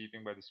into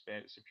keeping by the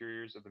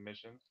superiors of the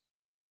missions.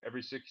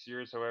 Every 6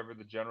 years, however,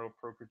 the general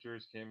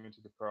procurators came into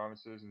the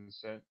provinces and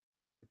sent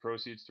the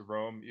proceeds to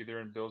Rome, either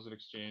in bills of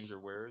exchange or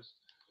wares.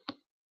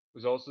 It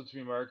was also to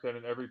be marked that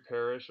in every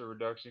parish or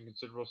reduction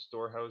considerable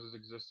storehouses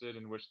existed,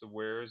 in which the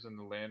wares and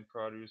the land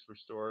produce were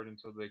stored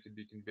until they could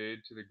be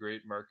conveyed to the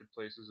great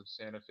marketplaces of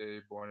Santa Fe,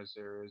 Buenos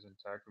Aires, and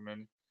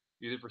Tucumán,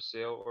 either for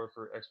sale or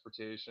for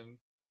exportation.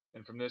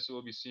 And from this it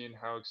will be seen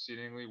how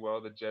exceedingly well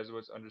the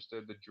Jesuits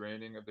understood the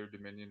draining of their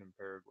dominion in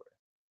Paraguay.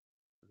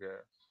 Okay.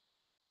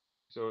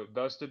 So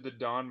thus did the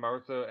Don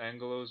Martha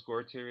Angelos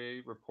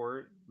Guartieri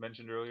report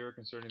mentioned earlier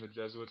concerning the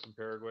Jesuits in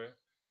Paraguay,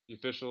 the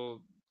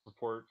official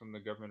report from the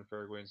government of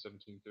Paraguay in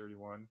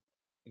 1731,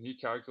 and he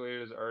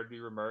calculated, as already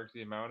remarked,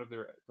 the amount of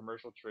their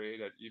commercial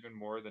trade at even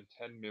more than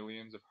 10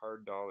 millions of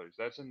hard dollars.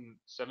 That's in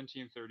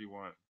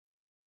 1731.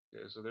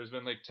 Okay, so there's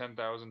been like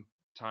 10,000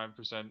 time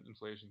percent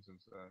inflation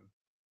since then.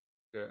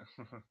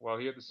 Yeah. While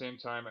he at the same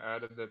time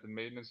added that the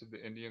maintenance of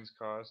the Indians'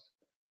 cost,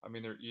 I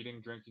mean their eating,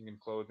 drinking, and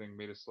clothing,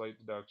 made a slight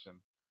deduction.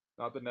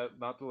 Not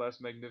the less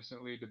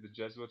magnificently did the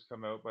Jesuits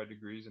come out by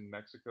degrees in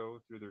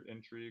Mexico through their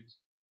intrigues,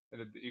 and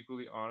did the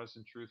equally honest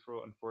and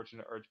truthful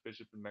unfortunate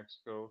Archbishop in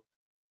Mexico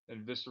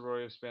and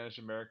Viceroy of Spanish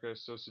America,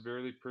 so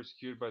severely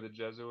persecuted by the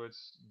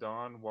Jesuits,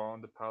 Don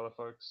Juan de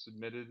Palafox,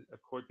 submitted a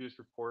copious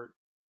report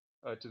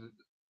to the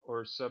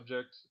or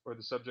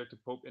the subject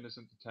of Pope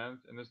Innocent X.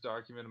 In this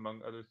document,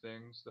 among other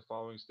things, the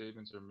following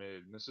statements are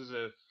made. And this is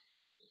a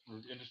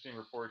interesting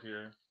report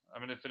here.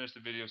 I'm going to finish the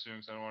video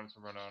soon, so I don't want it to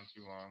run on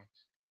too long.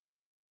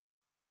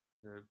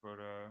 Okay, but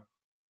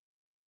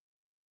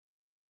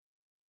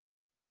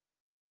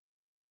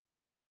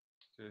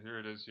okay, here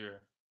it is.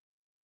 Here,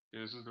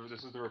 okay, this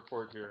is the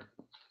report here,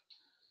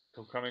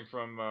 coming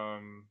from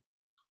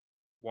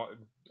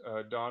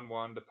Don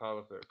Juan de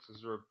Palafox. This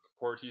is a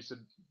report he said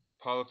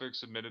Palafox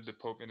submitted to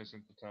Pope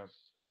Innocent X.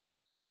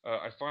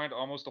 I find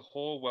almost the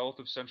whole wealth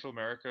of Central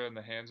America in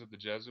the hands of the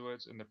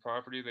Jesuits, and the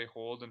property they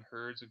hold in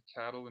herds of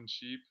cattle and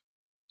sheep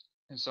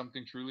is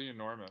something truly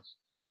enormous.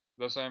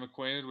 Thus I am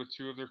acquainted with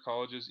two of their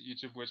colleges,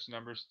 each of which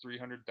numbers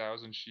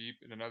 300,000 sheep,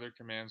 and another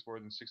commands more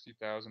than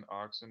 60,000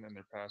 oxen and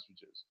their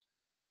pasturages.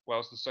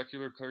 whilst the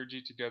secular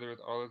clergy, together with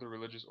all other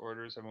religious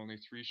orders, have only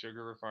three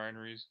sugar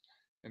refineries,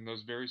 and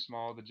those very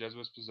small the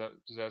Jesuits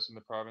possess in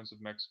the province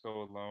of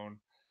Mexico alone,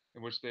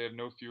 in which they have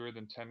no fewer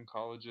than 10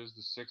 colleges,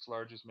 the six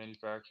largest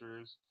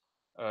manufacturers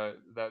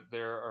that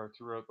there are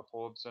throughout the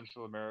whole of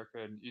Central America,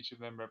 and each of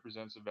them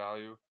represents a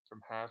value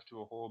from half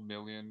to a whole $1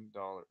 million.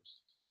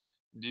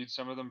 Indeed,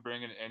 some of them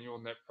bring an annual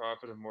net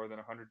profit of more than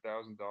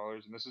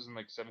 $100,000, and this is in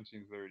like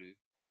 1730.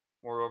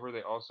 Moreover,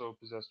 they also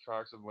possess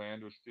tracts of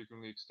land which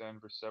frequently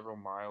extend for several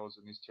miles,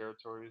 and these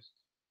territories,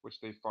 which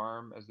they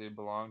farm as they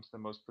belong to the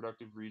most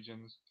productive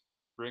regions,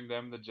 bring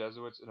them, the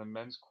Jesuits, an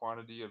immense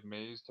quantity of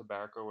maize,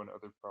 tobacco, and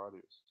other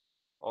produce.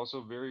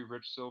 Also, very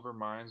rich silver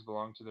mines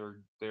belong to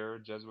their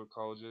Jesuit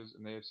colleges,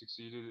 and they have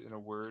succeeded, in a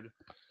word,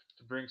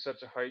 to bring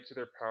such a height to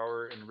their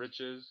power and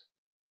riches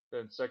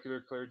that secular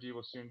clergy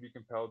will soon be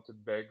compelled to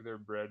beg their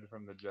bread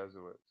from the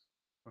Jesuits.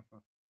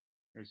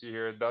 You see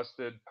here, thus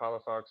did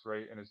Palafox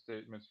write, and his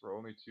statements were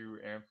only too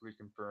amply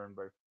confirmed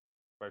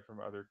by from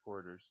other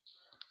quarters.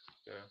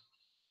 Yeah.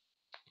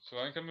 So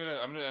I think I'm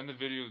gonna end the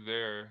video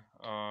there.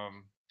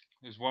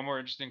 There's one more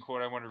interesting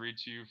quote I want to read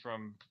to you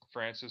from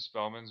Francis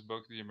Spellman's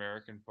book, The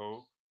American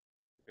Pope.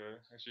 Okay.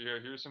 Actually,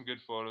 here's some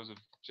good photos of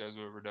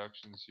Jesuit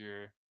reductions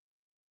here.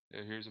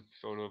 Yeah, here's a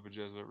photo of a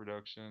Jesuit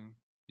reduction.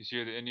 You see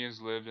here the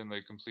Indians lived in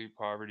like complete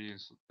poverty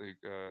and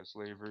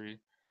slavery.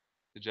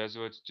 The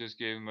Jesuits just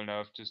gave them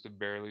enough just to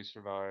barely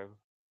survive.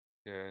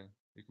 Yeah,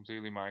 they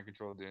completely mind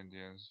controlled the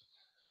Indians.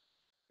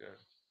 Yeah.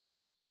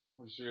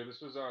 Sure.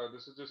 This is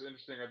just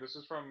interesting. This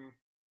is from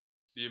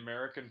the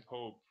American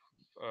Pope,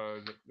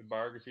 the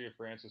biography of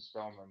Francis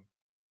Spellman.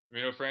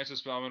 We know Francis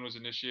Spellman was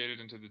initiated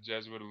into the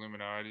Jesuit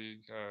Illuminati.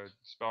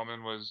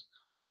 Spellman was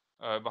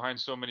behind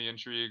so many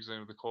intrigues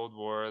in the Cold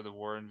War, the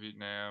war in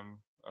Vietnam,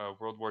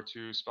 World War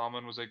II.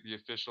 Spellman was like the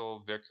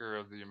official vicar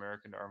of the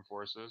American Armed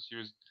Forces.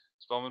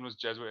 Spellman was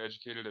Jesuit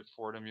educated at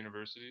Fordham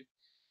University.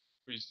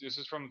 This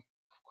is from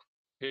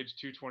page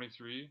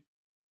 223.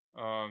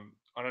 On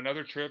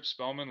another trip,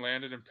 Spellman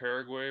landed in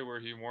Paraguay,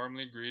 where he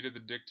warmly greeted the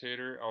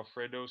dictator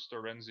Alfredo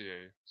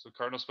Storenzie. So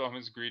Cardinal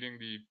Spellman's greeting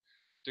the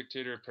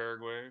dictator of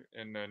Paraguay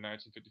in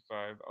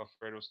 1955,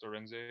 Alfredo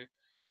Storenzie,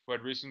 who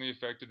had recently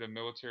effected a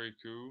military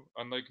coup.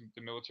 Unlike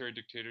the military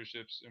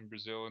dictatorships in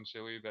Brazil and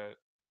Chile that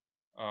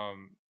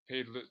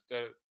paid li-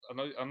 that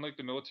unlike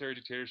the military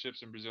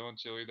dictatorships in Brazil and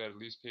Chile that at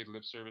least paid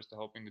lip service to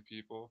helping the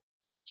people,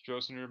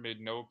 Stroessner made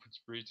no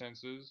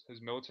pretenses.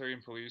 His military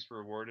and police were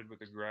rewarded with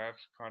the graft,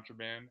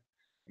 contraband,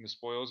 and the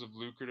spoils of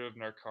lucrative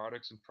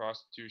narcotics and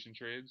prostitution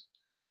trades.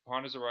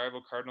 Upon his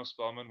arrival, Cardinal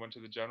Spellman went to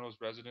the general's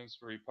residence,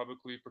 where he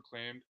publicly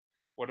proclaimed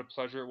what a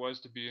pleasure it was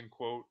to be in,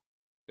 quote,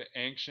 the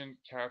ancient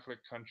Catholic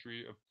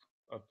country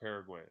of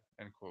Paraguay,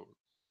 end quote.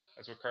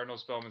 That's what Cardinal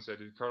Spellman said.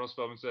 Cardinal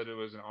Spellman said it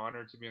was an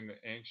honor to be in the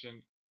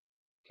ancient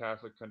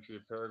Catholic country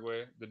of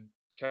Paraguay. The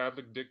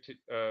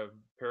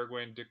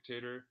Paraguayan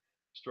dictator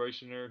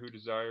Stroessner, who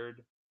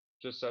desired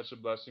just such a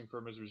blessing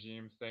from his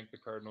regime, thanked the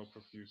cardinal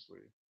profusely.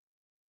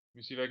 Let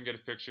me see if I can get a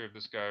picture of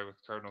this guy with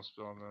Cardinal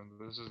Spellman.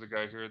 This is the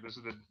guy here. This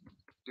is the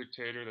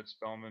dictator that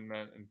Spellman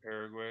met in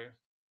Paraguay,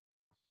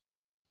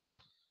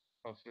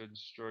 Alfred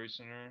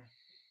Stroessner.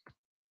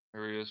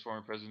 Here he is,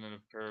 former president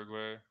of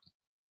Paraguay.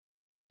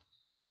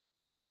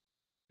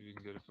 If you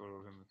can get a photo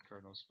of him with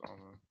Cardinal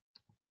Spellman.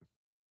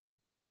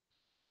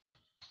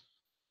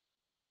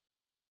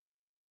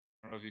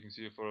 I don't know if you can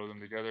see a photo of them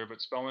together,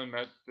 but Spellman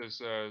met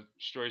this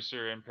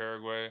Streusser in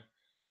Paraguay,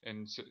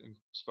 and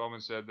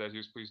Spellman said that he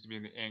was pleased to be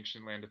in the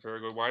ancient land of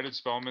Paraguay. Why did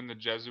Spellman, the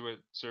Jesuit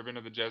servant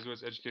of the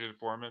Jesuits, educated at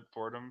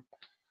Fordham,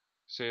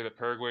 say that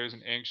Paraguay is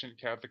an ancient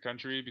Catholic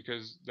country?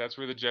 Because that's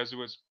where the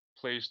Jesuits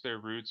placed their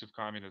roots of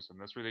communism.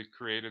 That's where they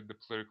created the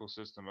political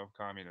system of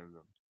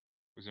communism.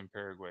 Was in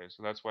Paraguay,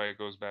 so that's why it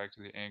goes back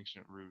to the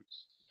ancient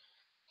roots.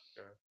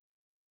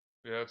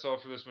 Yeah. Yeah, that's all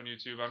for this one,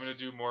 YouTube. I'm gonna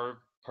do more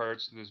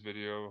parts of this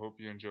video. Hope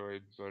you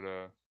enjoyed, but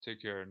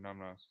take care.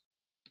 Namnas.